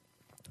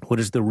 What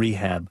is the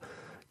rehab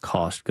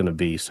cost going to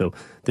be? So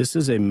this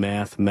is a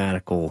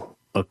mathematical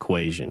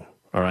equation,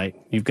 all right?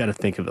 You've got to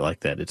think of it like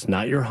that. It's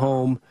not your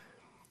home,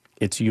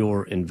 it's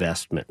your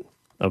investment,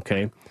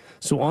 okay?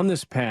 So on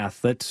this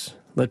path, let's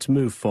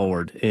move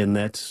forward, and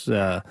let's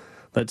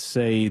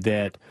say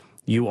that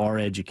you are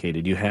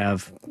educated. You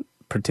have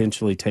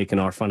potentially taken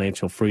our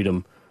Financial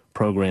Freedom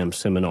Program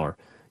seminar.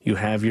 You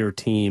have your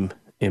team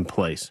in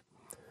place.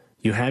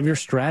 You have your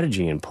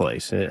strategy in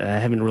place. I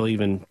haven't really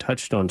even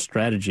touched on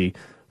strategy,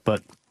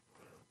 but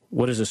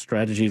what does a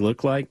strategy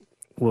look like?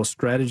 Well,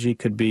 strategy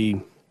could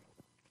be,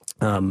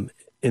 in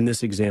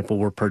this example,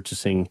 we're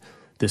purchasing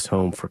this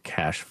home for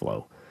cash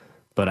flow.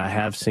 But I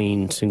have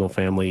seen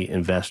single-family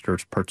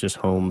investors purchase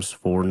homes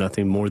for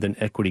nothing more than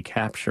equity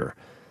capture.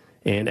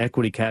 And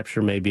equity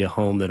capture may be a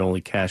home that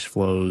only cash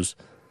flows,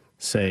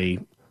 say,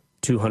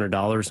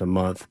 $200 a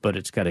month, but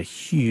it's got a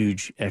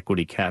huge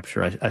equity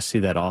capture. I see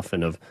that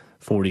often of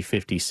 $40,000,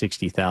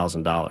 $50,000,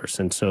 $60,000.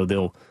 And so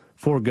they'll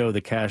forego the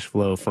cash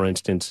flow, for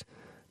instance,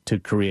 to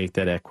create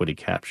that equity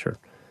capture.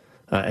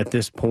 At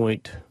this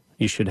point,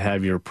 you should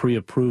have your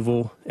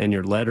pre-approval and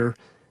your letter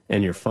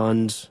and your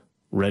funds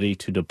ready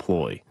to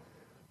deploy.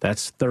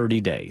 That's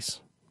 30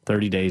 days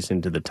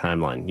into the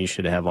timeline. You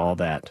should have all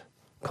that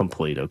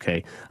complete,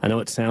 okay? I know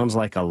it sounds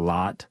like a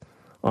lot.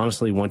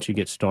 Honestly, once you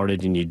get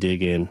started and you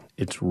dig in,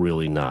 it's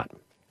really not.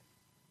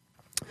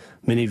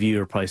 Many of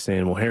you are probably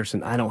saying, well,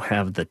 Harrison, I don't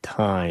have the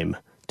time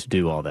to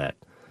do all that.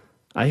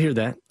 I hear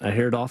that. I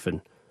hear it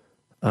often.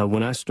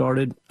 When I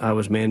started, I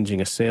was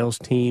managing a sales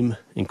team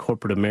in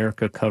corporate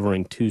America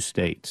covering 2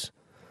 states.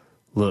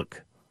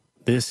 Look,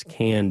 this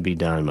can be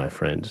done, my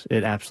friends.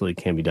 It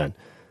absolutely can be done.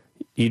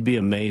 You'd be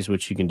amazed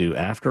what you can do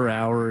after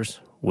hours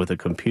with a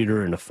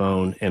computer and a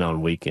phone and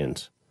on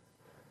weekends.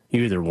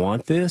 You either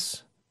want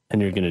this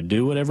and you're going to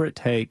do whatever it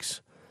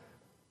takes,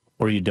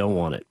 or you don't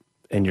want it.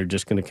 and you're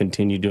just going to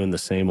continue doing the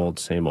same old,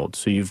 same old.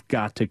 So you've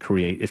got to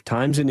create. If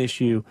time's an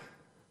issue,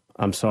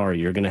 I'm sorry,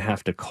 you're going to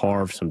have to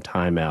carve some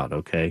time out,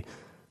 okay?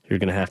 You're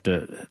going to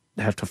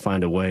have to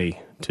find a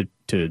way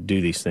to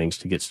do these things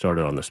to get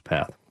started on this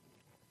path.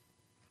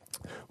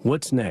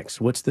 What's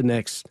next? What's the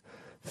next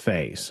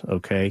phase,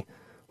 okay?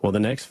 Well, the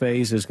next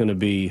phase is going to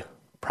be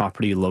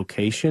property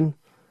location,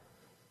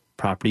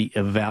 property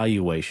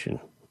evaluation.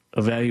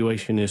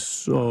 Evaluation is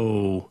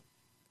so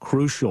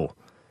crucial.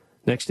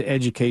 Next to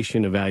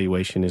education,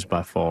 evaluation is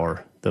by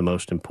far the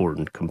most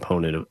important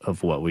component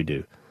of what we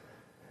do.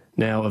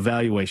 Now,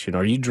 evaluation,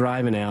 are you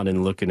driving out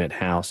and looking at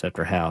house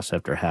after house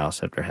after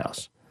house after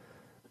house?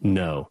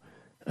 No.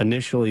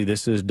 Initially,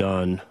 this is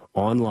done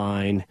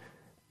online,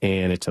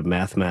 and it's a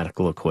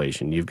mathematical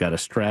equation. You've got a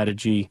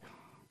strategy,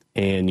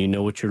 and you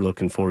know what you're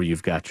looking for.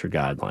 You've got your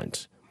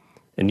guidelines.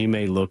 And you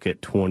may look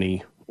at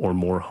 20 or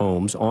more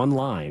homes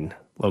online.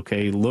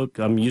 Okay, look,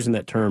 I'm using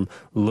that term,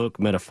 look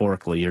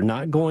metaphorically. You're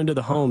not going to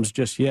the homes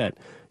just yet.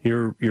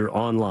 You're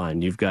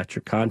online. You've got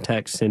your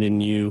contacts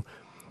sending you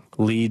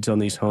leads on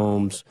these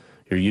homes.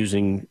 You're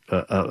using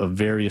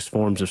various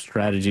forms of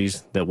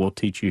strategies that we'll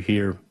teach you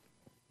here.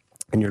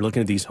 And you're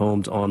looking at these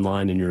homes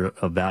online and you're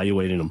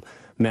evaluating them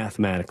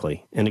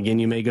mathematically. And again,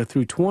 you may go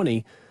through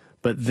 20,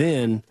 but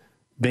then,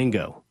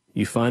 bingo,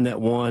 you find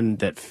that one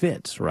that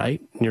fits,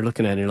 right? And you're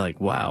looking at it and you're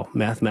like, wow,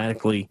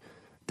 mathematically,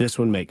 this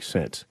one makes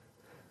sense.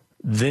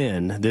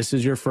 Then, this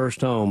is your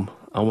first home.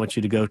 I want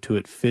you to go to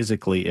it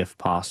physically if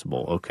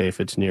possible, okay, if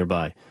it's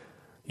nearby.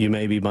 You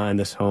may be buying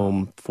this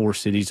home 4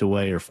 cities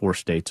away or 4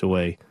 states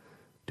away.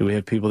 Do we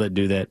have people that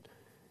do that?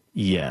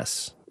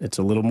 Yes. It's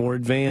a little more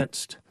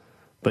advanced,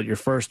 but your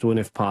first one,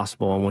 if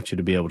possible, I want you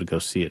to be able to go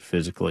see it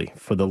physically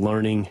for the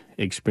learning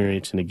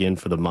experience and, again,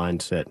 for the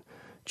mindset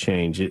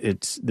change.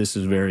 This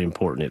is very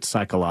important. It's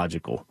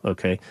psychological,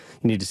 okay?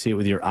 You need to see it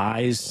with your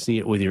eyes, see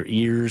it with your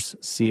ears,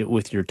 see it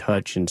with your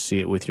touch, and see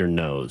it with your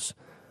nose.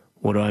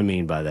 What do I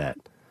mean by that?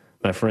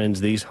 My friends,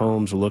 these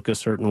homes look a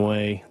certain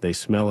way. They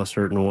smell a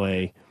certain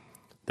way.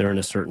 They're in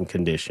a certain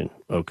condition,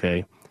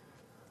 okay?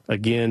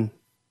 Again,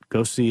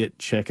 go see it,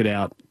 check it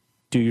out,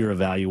 do your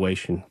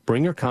evaluation.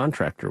 Bring your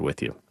contractor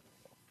with you.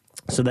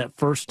 So that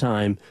first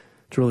time,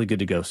 it's really good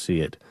to go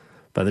see it.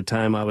 By the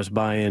time I was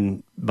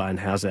buying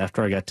houses,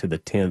 after I got to the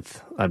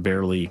 10th, I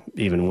barely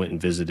even went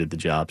and visited the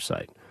job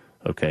site,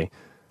 okay?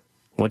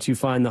 Once you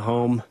find the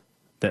home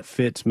that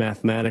fits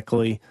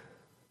mathematically,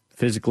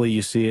 physically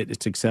you see it,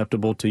 it's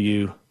acceptable to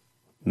you,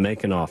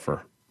 make an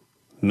offer.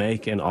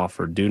 Make an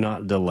offer. Do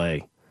not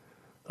delay,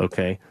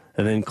 okay?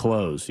 And then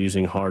close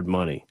using hard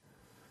money.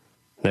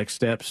 Next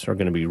steps are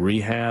going to be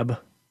rehab,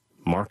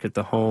 market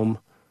the home,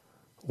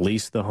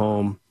 lease the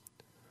home,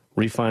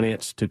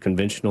 refinance to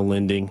conventional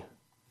lending,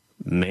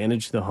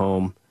 manage the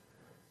home,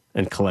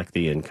 and collect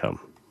the income,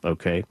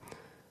 okay?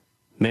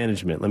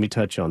 Management, let me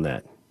touch on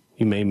that.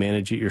 You may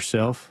manage it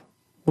yourself.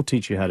 We'll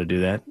teach you how to do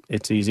that.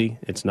 It's easy.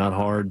 It's not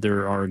hard.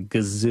 There are a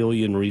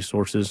gazillion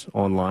resources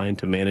online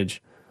to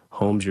manage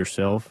homes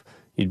yourself.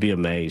 You'd be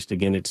amazed.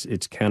 Again, it's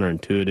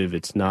counterintuitive.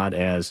 It's not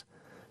as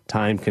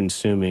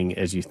time-consuming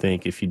as you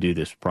think if you do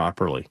this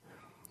properly,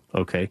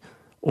 okay?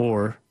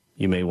 Or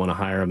you may want to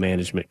hire a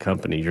management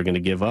company. You're going to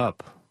give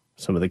up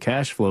some of the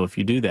cash flow if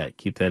you do that.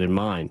 Keep that in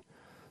mind.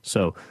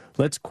 So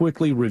let's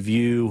quickly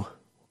review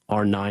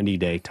our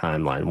 90-day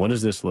timeline. What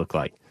does this look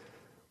like?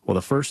 Well,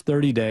 the first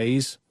 30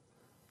 days,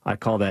 I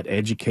call that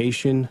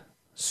education,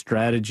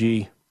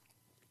 strategy,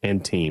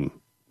 and team,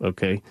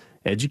 okay?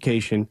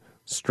 Education,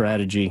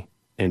 strategy,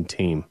 and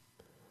team.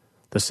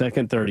 The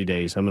second 30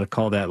 days, I'm going to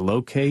call that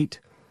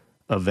locate,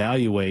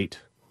 evaluate,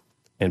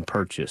 and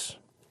purchase.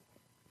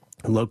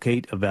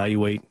 Locate,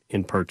 evaluate,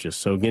 and purchase.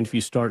 So again, if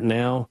you start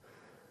now,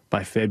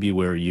 by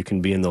February, you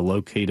can be in the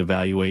locate,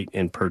 evaluate,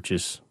 and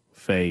purchase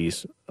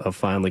phase of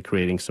finally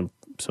creating some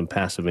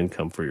passive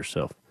income for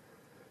yourself.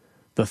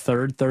 The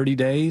third 30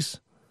 days,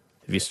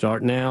 if you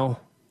start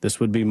now, this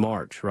would be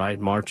March, right?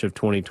 March of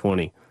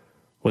 2020.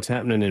 What's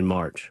happening in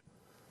March?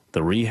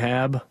 The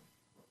rehab,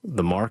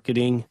 the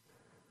marketing,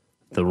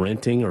 the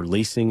renting or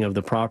leasing of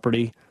the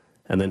property,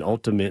 and then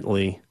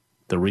ultimately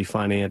the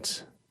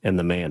refinance and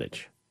the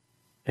manage.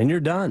 And you're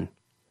done.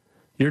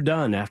 You're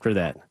done after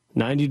that.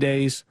 90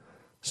 days,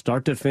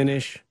 start to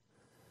finish,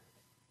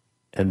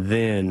 and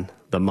then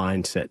the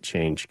mindset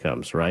change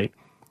comes, right?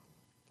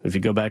 If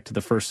you go back to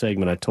the first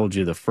segment, I told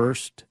you the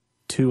first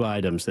 2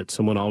 items that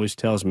someone always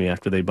tells me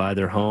after they buy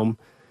their home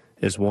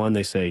is, one,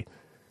 they say,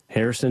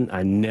 Harrison,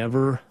 I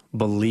never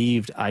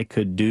believed I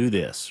could do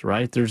this,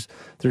 right? There's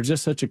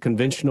just such a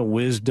conventional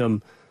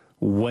wisdom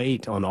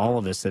weight on all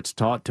of us that's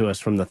taught to us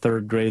from the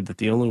 3rd grade that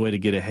the only way to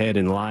get ahead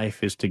in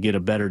life is to get a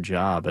better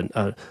job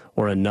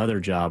or another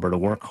job, or to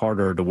work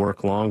harder, or to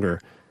work longer.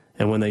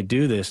 And when they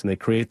do this and they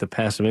create the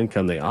passive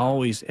income,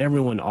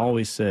 everyone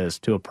always says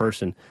to a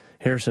person,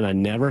 Harrison, I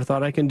never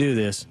thought I can do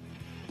this.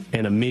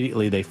 And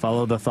immediately they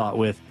follow the thought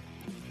with,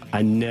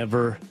 I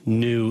never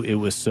knew it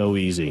was so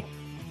easy.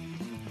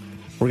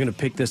 We're going to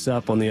pick this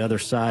up on the other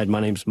side. My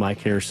name's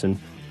Mike Harrison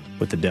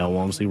with the Del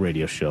Walmsley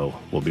Radio Show.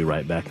 We'll be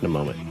right back in a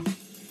moment.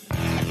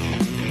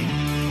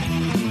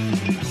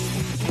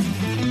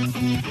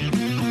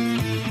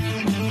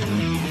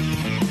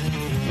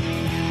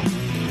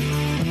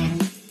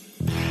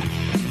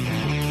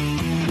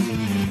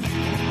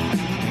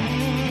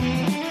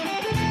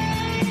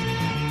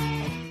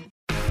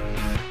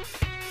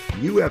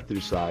 have to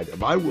decide,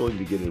 am I willing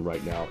to get in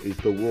right now? Is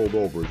the world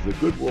over? Is the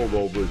good world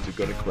over? Is it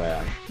going to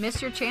crash?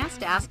 Miss your chance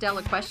to ask Del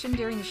a question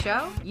during the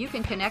show? You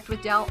can connect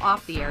with Del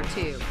off the air,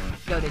 too.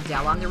 Go to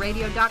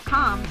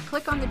DellOnTheRadio.com,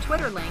 click on the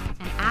Twitter link,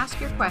 and ask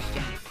your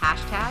question.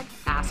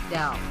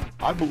 #AskDel.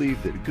 I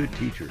believe that a good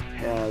teacher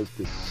has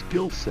the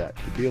skill set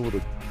to be able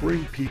to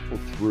bring people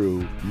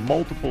through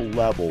multiple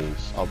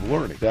levels of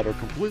learning that are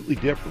completely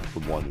different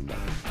from one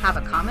another. Have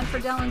a comment for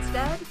Del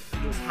instead?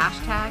 Use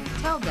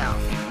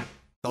 #TellDel.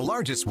 The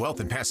largest wealth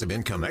and passive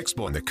income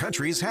expo in the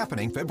country is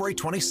happening February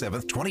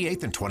 27th,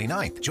 28th, and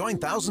 29th. Join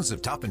thousands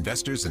of top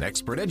investors and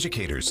expert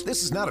educators.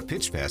 This is not a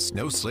pitch fest,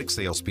 no slick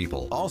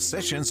salespeople. All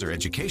sessions are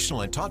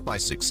educational and taught by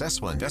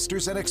successful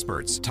investors and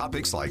experts.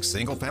 Topics like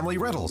single-family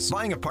rentals,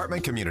 buying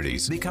apartment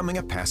communities, becoming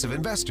a passive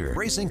investor,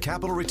 raising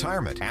capital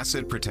retirement,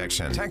 asset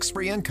protection,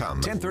 tax-free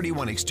income,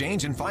 1031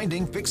 exchange and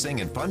finding,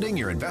 fixing, and funding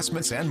your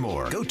investments, and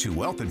more. Go to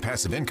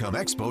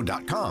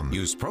wealthandpassiveincomeexpo.com.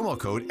 Use promo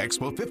code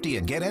EXPO50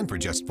 and get in for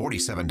just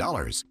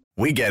 $47.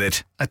 We get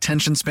it.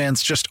 Attention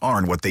spans just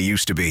aren't what they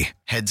used to be.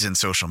 Heads in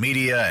social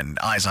media and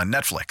eyes on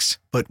Netflix.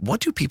 But what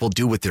do people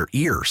do with their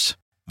ears?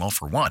 Well,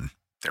 for one,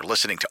 they're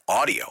listening to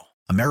audio.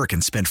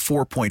 Americans spend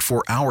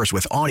 4.4 hours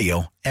with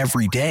audio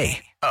every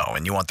day. Oh,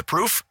 and you want the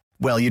proof?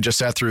 Well, you just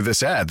sat through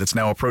this ad that's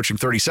now approaching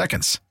 30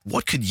 seconds.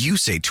 What could you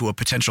say to a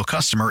potential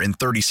customer in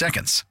 30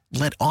 seconds?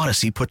 Let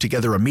Odyssey put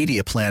together a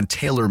media plan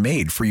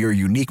tailor-made for your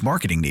unique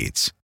marketing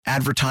needs.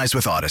 Advertise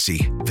with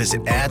Odyssey.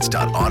 Visit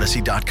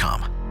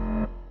ads.odyssey.com.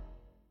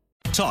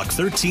 Talk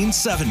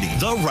 1370,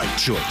 the right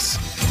choice.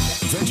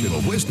 Conventional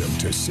wisdom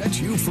to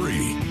set you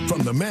free.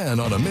 From the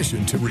man on a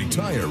mission to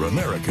retire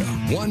America,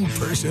 one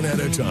person at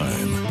a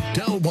time.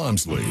 Del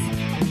Walmsley.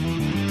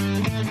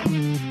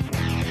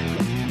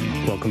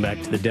 Welcome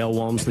back to the Del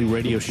Walmsley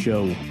Radio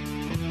Show.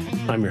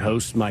 I'm your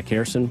host, Mike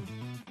Harrison.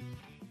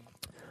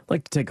 I'd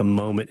like to take a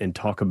moment and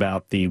talk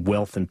about the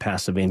Wealth and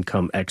Passive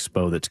Income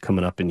Expo that's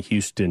coming up in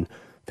Houston,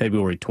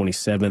 February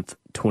 27th,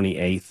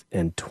 28th,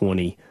 and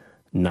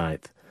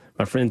 29th.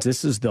 My friends,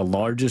 this is the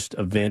largest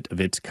event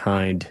of its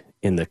kind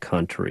in the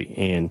country.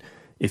 And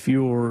if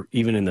you're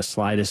even in the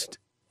slightest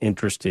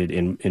interested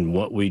in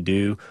what we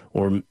do,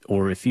 or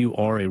if you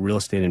are a real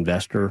estate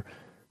investor,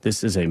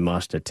 this is a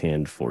must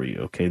attend for you.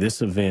 Okay,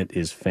 this event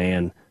is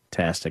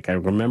fantastic. I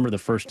remember the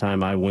first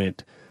time I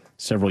went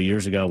several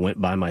years ago, went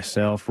by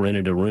myself,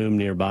 rented a room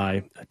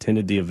nearby,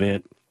 attended the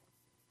event.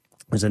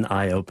 It was an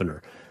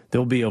eye-opener.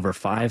 There'll be over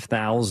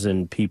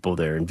 5,000 people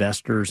there,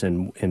 investors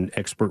and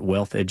expert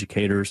wealth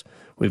educators.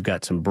 We've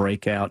got some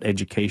breakout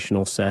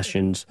educational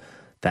sessions,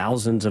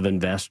 thousands of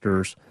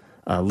investors,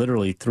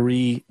 literally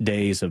 3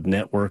 days of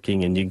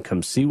networking, and you can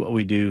come see what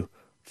we do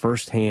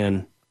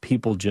firsthand,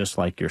 people just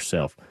like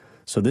yourself.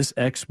 So this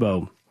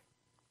expo, you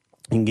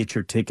can get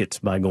your tickets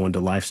by going to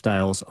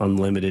Lifestyles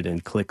Unlimited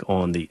and click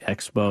on the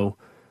expo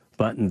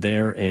button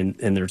there, and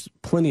there's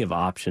plenty of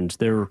options.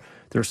 There's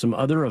some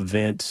other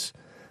events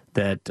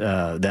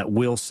that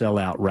will sell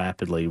out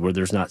rapidly where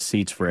there's not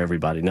seats for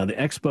everybody. Now, the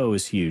expo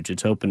is huge.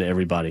 It's open to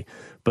everybody.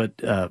 But,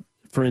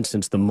 for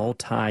instance, the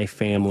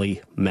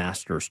Multifamily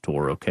Masters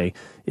Tour, okay?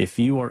 If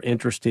you are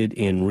interested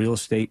in real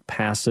estate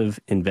passive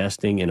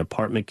investing in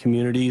apartment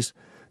communities,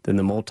 then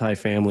the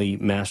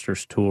Multifamily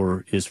Masters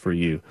Tour is for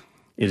you.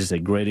 It is a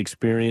great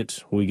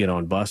experience. We get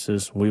on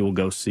buses. We will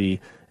go see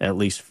at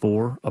least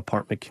 4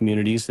 apartment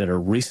communities that are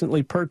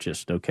recently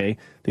purchased, okay?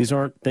 These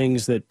aren't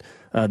things that,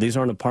 these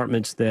aren't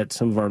apartments that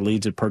some of our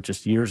leads had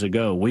purchased years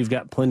ago. We've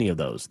got plenty of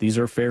those. These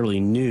are fairly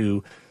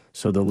new,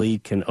 so the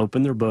lead can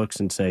open their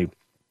books and say,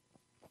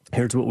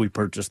 here's what we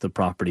purchased the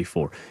property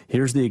for.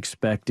 Here's the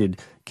expected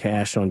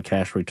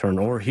cash-on-cash return,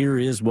 or here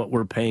is what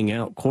we're paying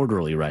out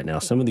quarterly right now.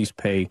 Some of these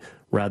pay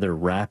rather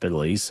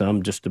rapidly,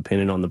 some just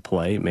depending on the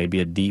play. Maybe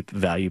a deep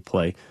value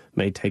play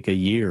may take a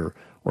year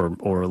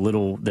or a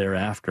little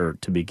thereafter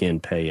to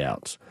begin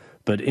payouts.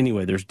 But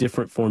anyway, there's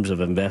different forms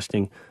of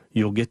investing.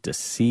 You'll get to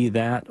see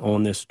that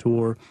on this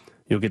tour.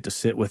 You'll get to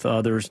sit with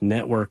others,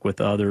 network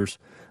with others.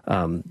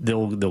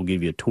 They'll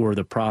give you a tour of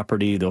the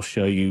property. They'll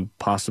show you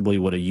possibly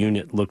what a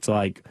unit looks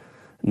like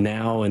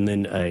now and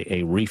then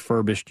a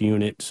refurbished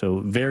unit. So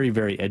very,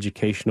 very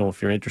educational.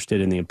 If you're interested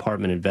in the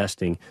apartment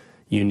investing,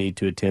 you need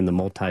to attend the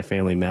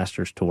Multifamily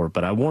Masters Tour.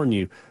 But I warn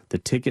you, the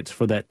tickets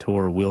for that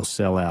tour will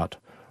sell out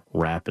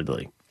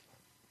rapidly.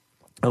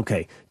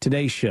 Okay,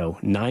 today's show,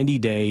 90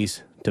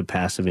 days to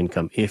passive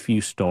income if you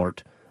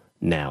start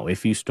now,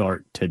 if you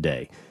start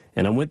today.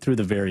 And I went through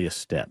the various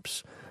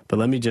steps, but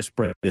let me just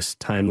break this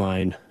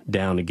timeline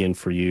down again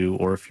for you,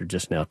 or if you're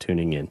just now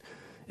tuning in.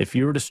 If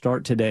you were to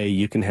start today,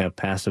 you can have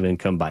passive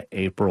income by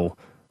April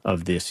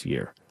of this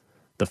year.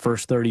 The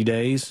first 30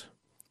 days,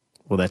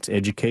 well, that's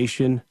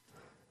education,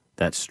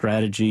 that's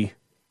strategy,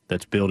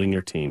 that's building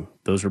your team.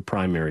 Those are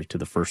primary to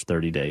the first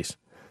 30 days.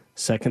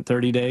 Second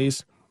 30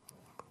 days,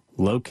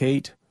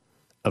 locate,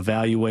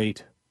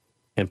 evaluate,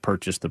 and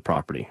purchase the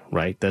property,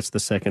 right? That's the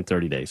second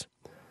 30 days.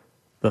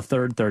 The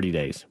third 30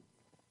 days,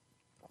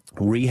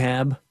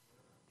 rehab,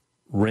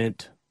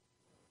 rent,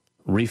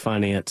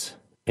 refinance,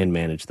 and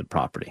manage the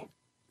property.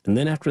 And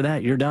then after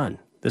that, you're done.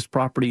 This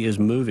property is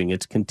moving.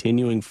 It's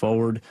continuing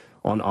forward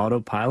on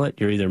autopilot.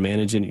 You're either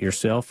managing it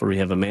yourself or you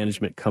have a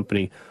management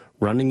company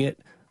running it,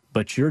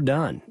 but you're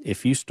done.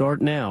 If you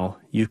start now,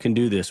 you can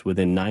do this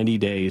within 90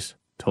 days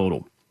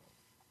total.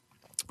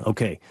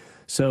 Okay,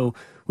 so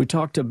we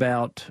talked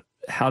about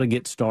how to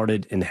get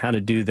started and how to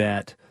do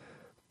that,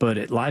 but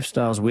at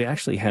Lifestyles, we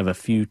actually have a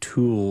few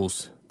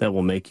tools that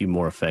will make you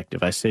more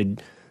effective. I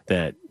said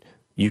that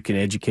you can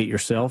educate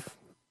yourself,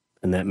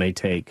 and that may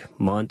take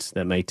months,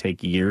 that may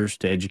take years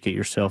to educate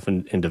yourself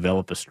and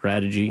develop a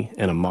strategy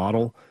and a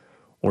model,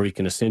 or you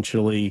can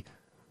essentially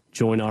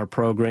join our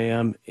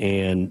program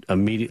and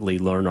immediately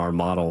learn our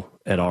model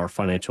at our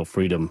Financial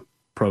Freedom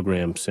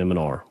Program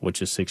seminar,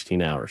 which is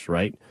 16 hours,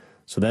 right?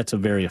 So that's a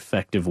very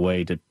effective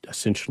way to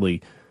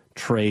essentially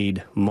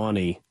trade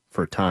money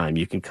for time.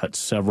 You can cut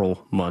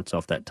several months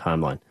off that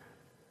timeline.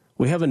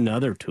 We have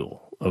another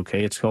tool,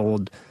 okay? It's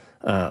called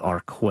our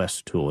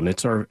Quest tool, and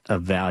it's our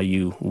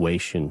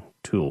evaluation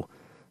tool.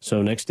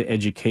 So next to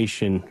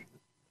education,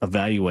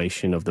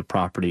 evaluation of the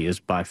property is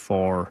by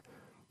far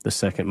the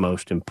second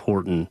most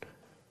important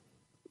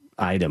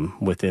item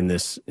within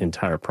this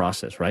entire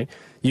process, right?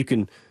 You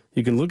can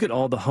look at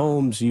all the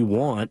homes you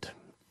want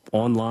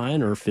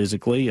online or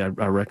physically. I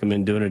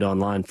recommend doing it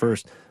online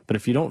first. But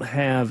if you don't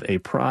have a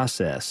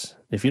process,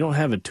 if you don't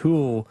have a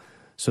tool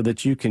so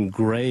that you can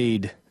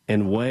grade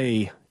and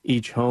weigh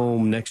each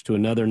home next to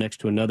another, next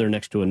to another,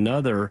 next to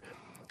another,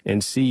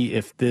 and see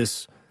if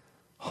this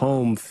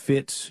home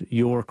fits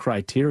your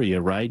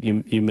criteria, right?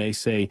 You may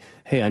say,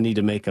 hey, I need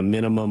to make a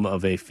minimum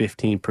of a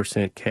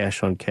 15%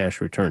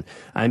 cash-on-cash return.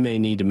 I may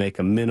need to make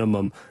a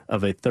minimum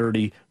of a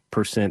 30%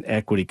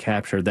 equity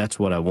capture. That's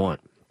what I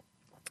want.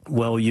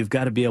 Well, you've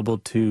got to be able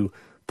to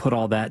put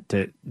all that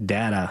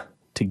data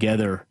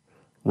together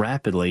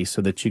rapidly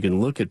so that you can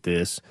look at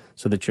this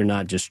so that you're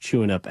not just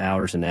chewing up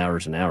hours and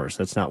hours and hours.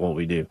 That's not what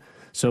we do.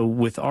 So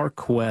with our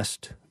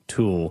Quest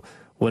tool,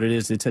 what it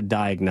is, it's a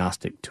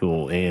diagnostic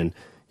tool, and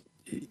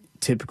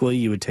typically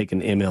you would take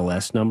an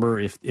MLS number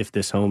if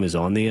this home is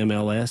on the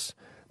MLS.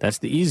 That's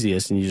the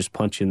easiest, and you just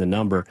punch in the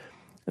number,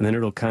 and then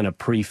it'll kind of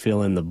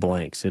pre-fill in the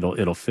blanks.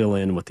 It'll fill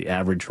in what the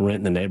average rent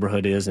in the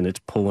neighborhood is, and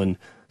it's pulling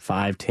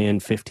 5, 10,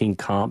 15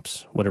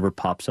 comps, whatever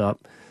pops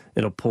up.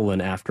 It'll pull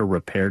in after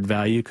repaired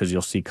value because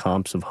you'll see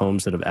comps of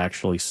homes that have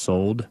actually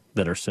sold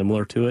that are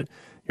similar to it.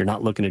 You're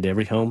not looking at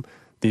every home.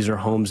 These are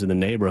homes in the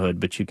neighborhood,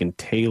 but you can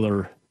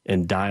tailor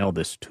and dial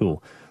this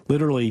tool.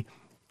 Literally,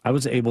 I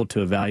was able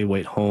to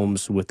evaluate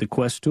homes with the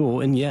Quest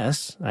tool, and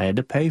yes, I had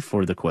to pay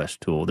for the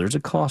Quest tool. There's a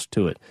cost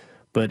to it,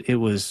 but it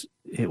was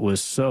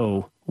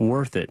so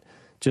worth it.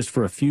 Just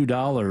for a few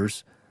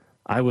dollars,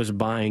 I was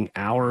buying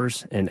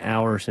hours and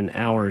hours and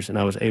hours, and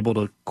I was able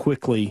to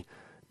quickly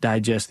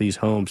digest these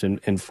homes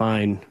and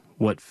find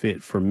what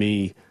fit for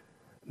me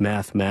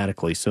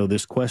mathematically. So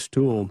this Quest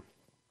tool,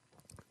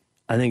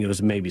 I think it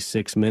was maybe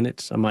 6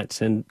 minutes I might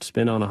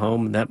spend on a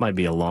home. That might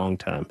be a long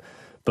time,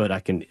 but I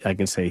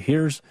can say,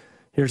 here's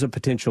a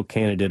potential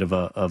candidate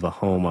of a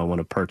home I want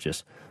to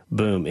purchase.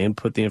 Boom,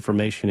 input the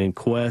information in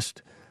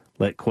Quest,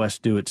 let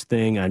Quest do its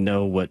thing. I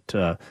know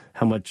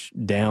how much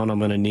down I'm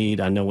going to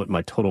need. I know what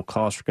my total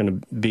costs are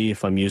going to be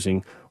if I'm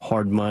using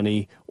hard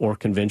money or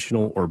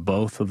conventional or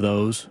both of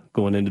those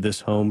going into this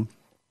home.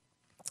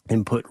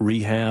 Input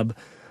rehab,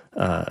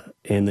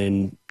 and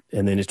then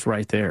it's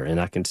right there.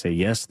 And I can say,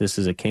 yes, this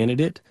is a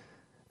candidate.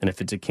 And if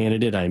it's a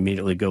candidate, I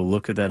immediately go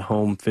look at that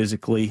home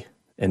physically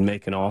and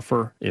make an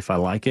offer if I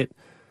like it.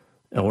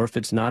 Or if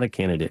it's not a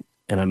candidate,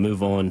 and I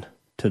move on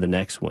to the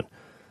next one.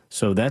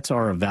 So that's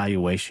our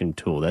evaluation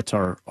tool. That's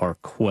our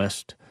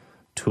Quest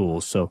tool.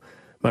 So,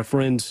 my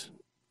friends,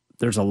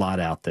 there's a lot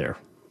out there,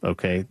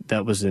 okay?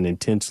 That was an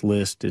intense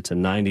list. It's a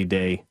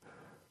 90-day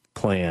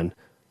plan.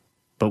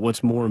 But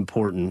what's more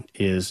important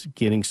is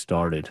getting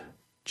started,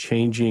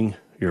 changing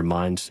your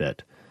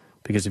mindset.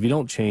 Because if you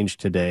don't change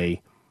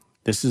today,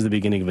 this is the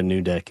beginning of a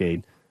new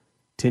decade.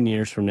 10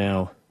 years from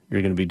now,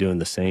 you're going to be doing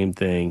the same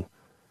thing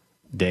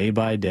day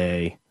by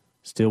day,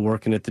 still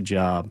working at the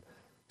job,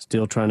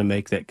 still trying to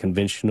make that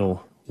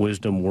conventional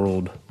wisdom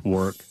world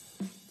work,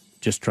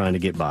 just trying to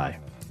get by.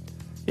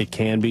 It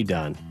can be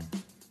done.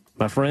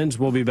 My friends,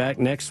 we'll be back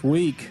next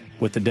week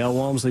with the Del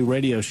Walmsley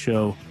Radio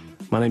Show.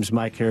 My name's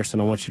Mike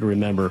Harrison. I want you to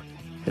remember,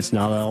 it's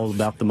not all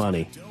about the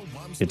money.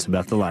 It's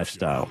about the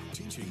lifestyle.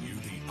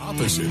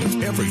 Opposite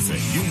of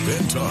everything you've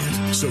been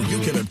taught, so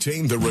you can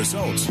obtain the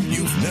results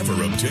you've never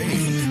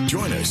obtained.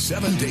 Join us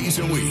 7 days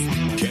a week.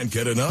 Can't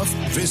get enough?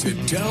 Visit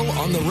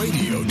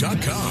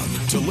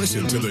DellOnTheRadio.com to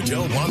listen to the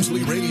Del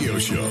Walmsley Radio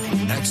Show,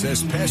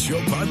 access past show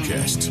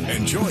podcasts,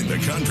 and join the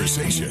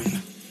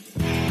conversation.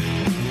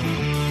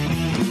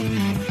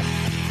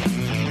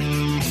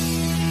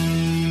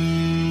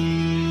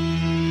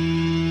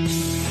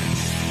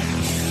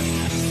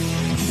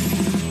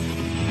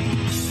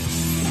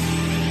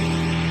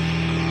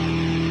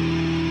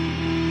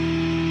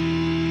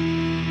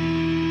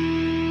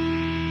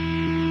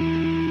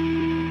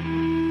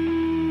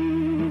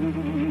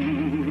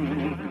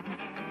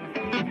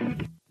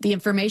 The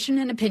information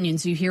and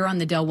opinions you hear on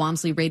the Del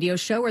Walmsley radio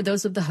show are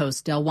those of the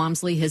host, Del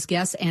Walmsley, his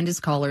guests, and his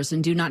callers,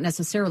 and do not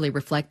necessarily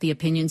reflect the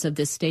opinions of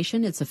this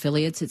station, its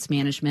affiliates, its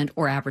management,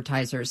 or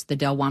advertisers. The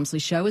Del Walmsley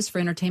show is for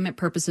entertainment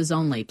purposes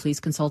only. Please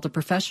consult a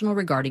professional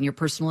regarding your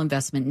personal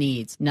investment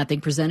needs. Nothing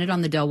presented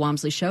on the Del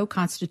Walmsley show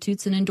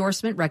constitutes an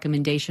endorsement,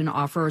 recommendation,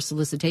 offer, or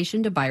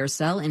solicitation to buy or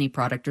sell any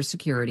product or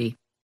security.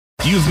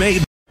 You've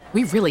made...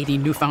 We really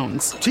need new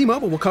phones.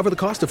 T-Mobile will cover the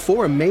cost of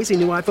 4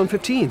 amazing new iPhone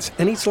 15s,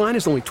 and each line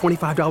is only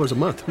 $25 a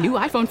month. New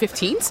iPhone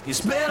 15s?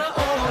 It's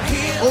better over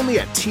here. Only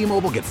at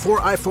T-Mobile, get 4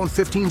 iPhone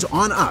 15s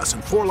on us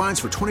and 4 lines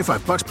for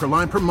 $25 per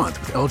line per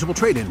month with eligible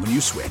trade-in when you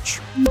switch.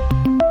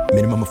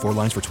 Minimum of 4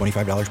 lines for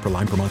 $25 per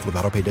line per month with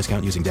autopay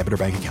discount using debit or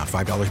bank account.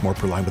 $5 more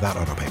per line without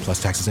autopay,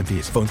 plus taxes and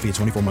fees. Phone fee at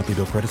 24 monthly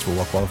bill credits for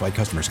well-qualified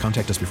customers.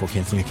 Contact us before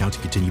canceling account to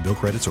continue bill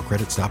credits or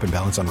credit stop and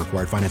balance on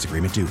required finance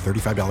agreement due.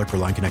 $35 per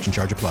line connection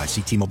charge applies.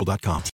 See T-Mobile.com.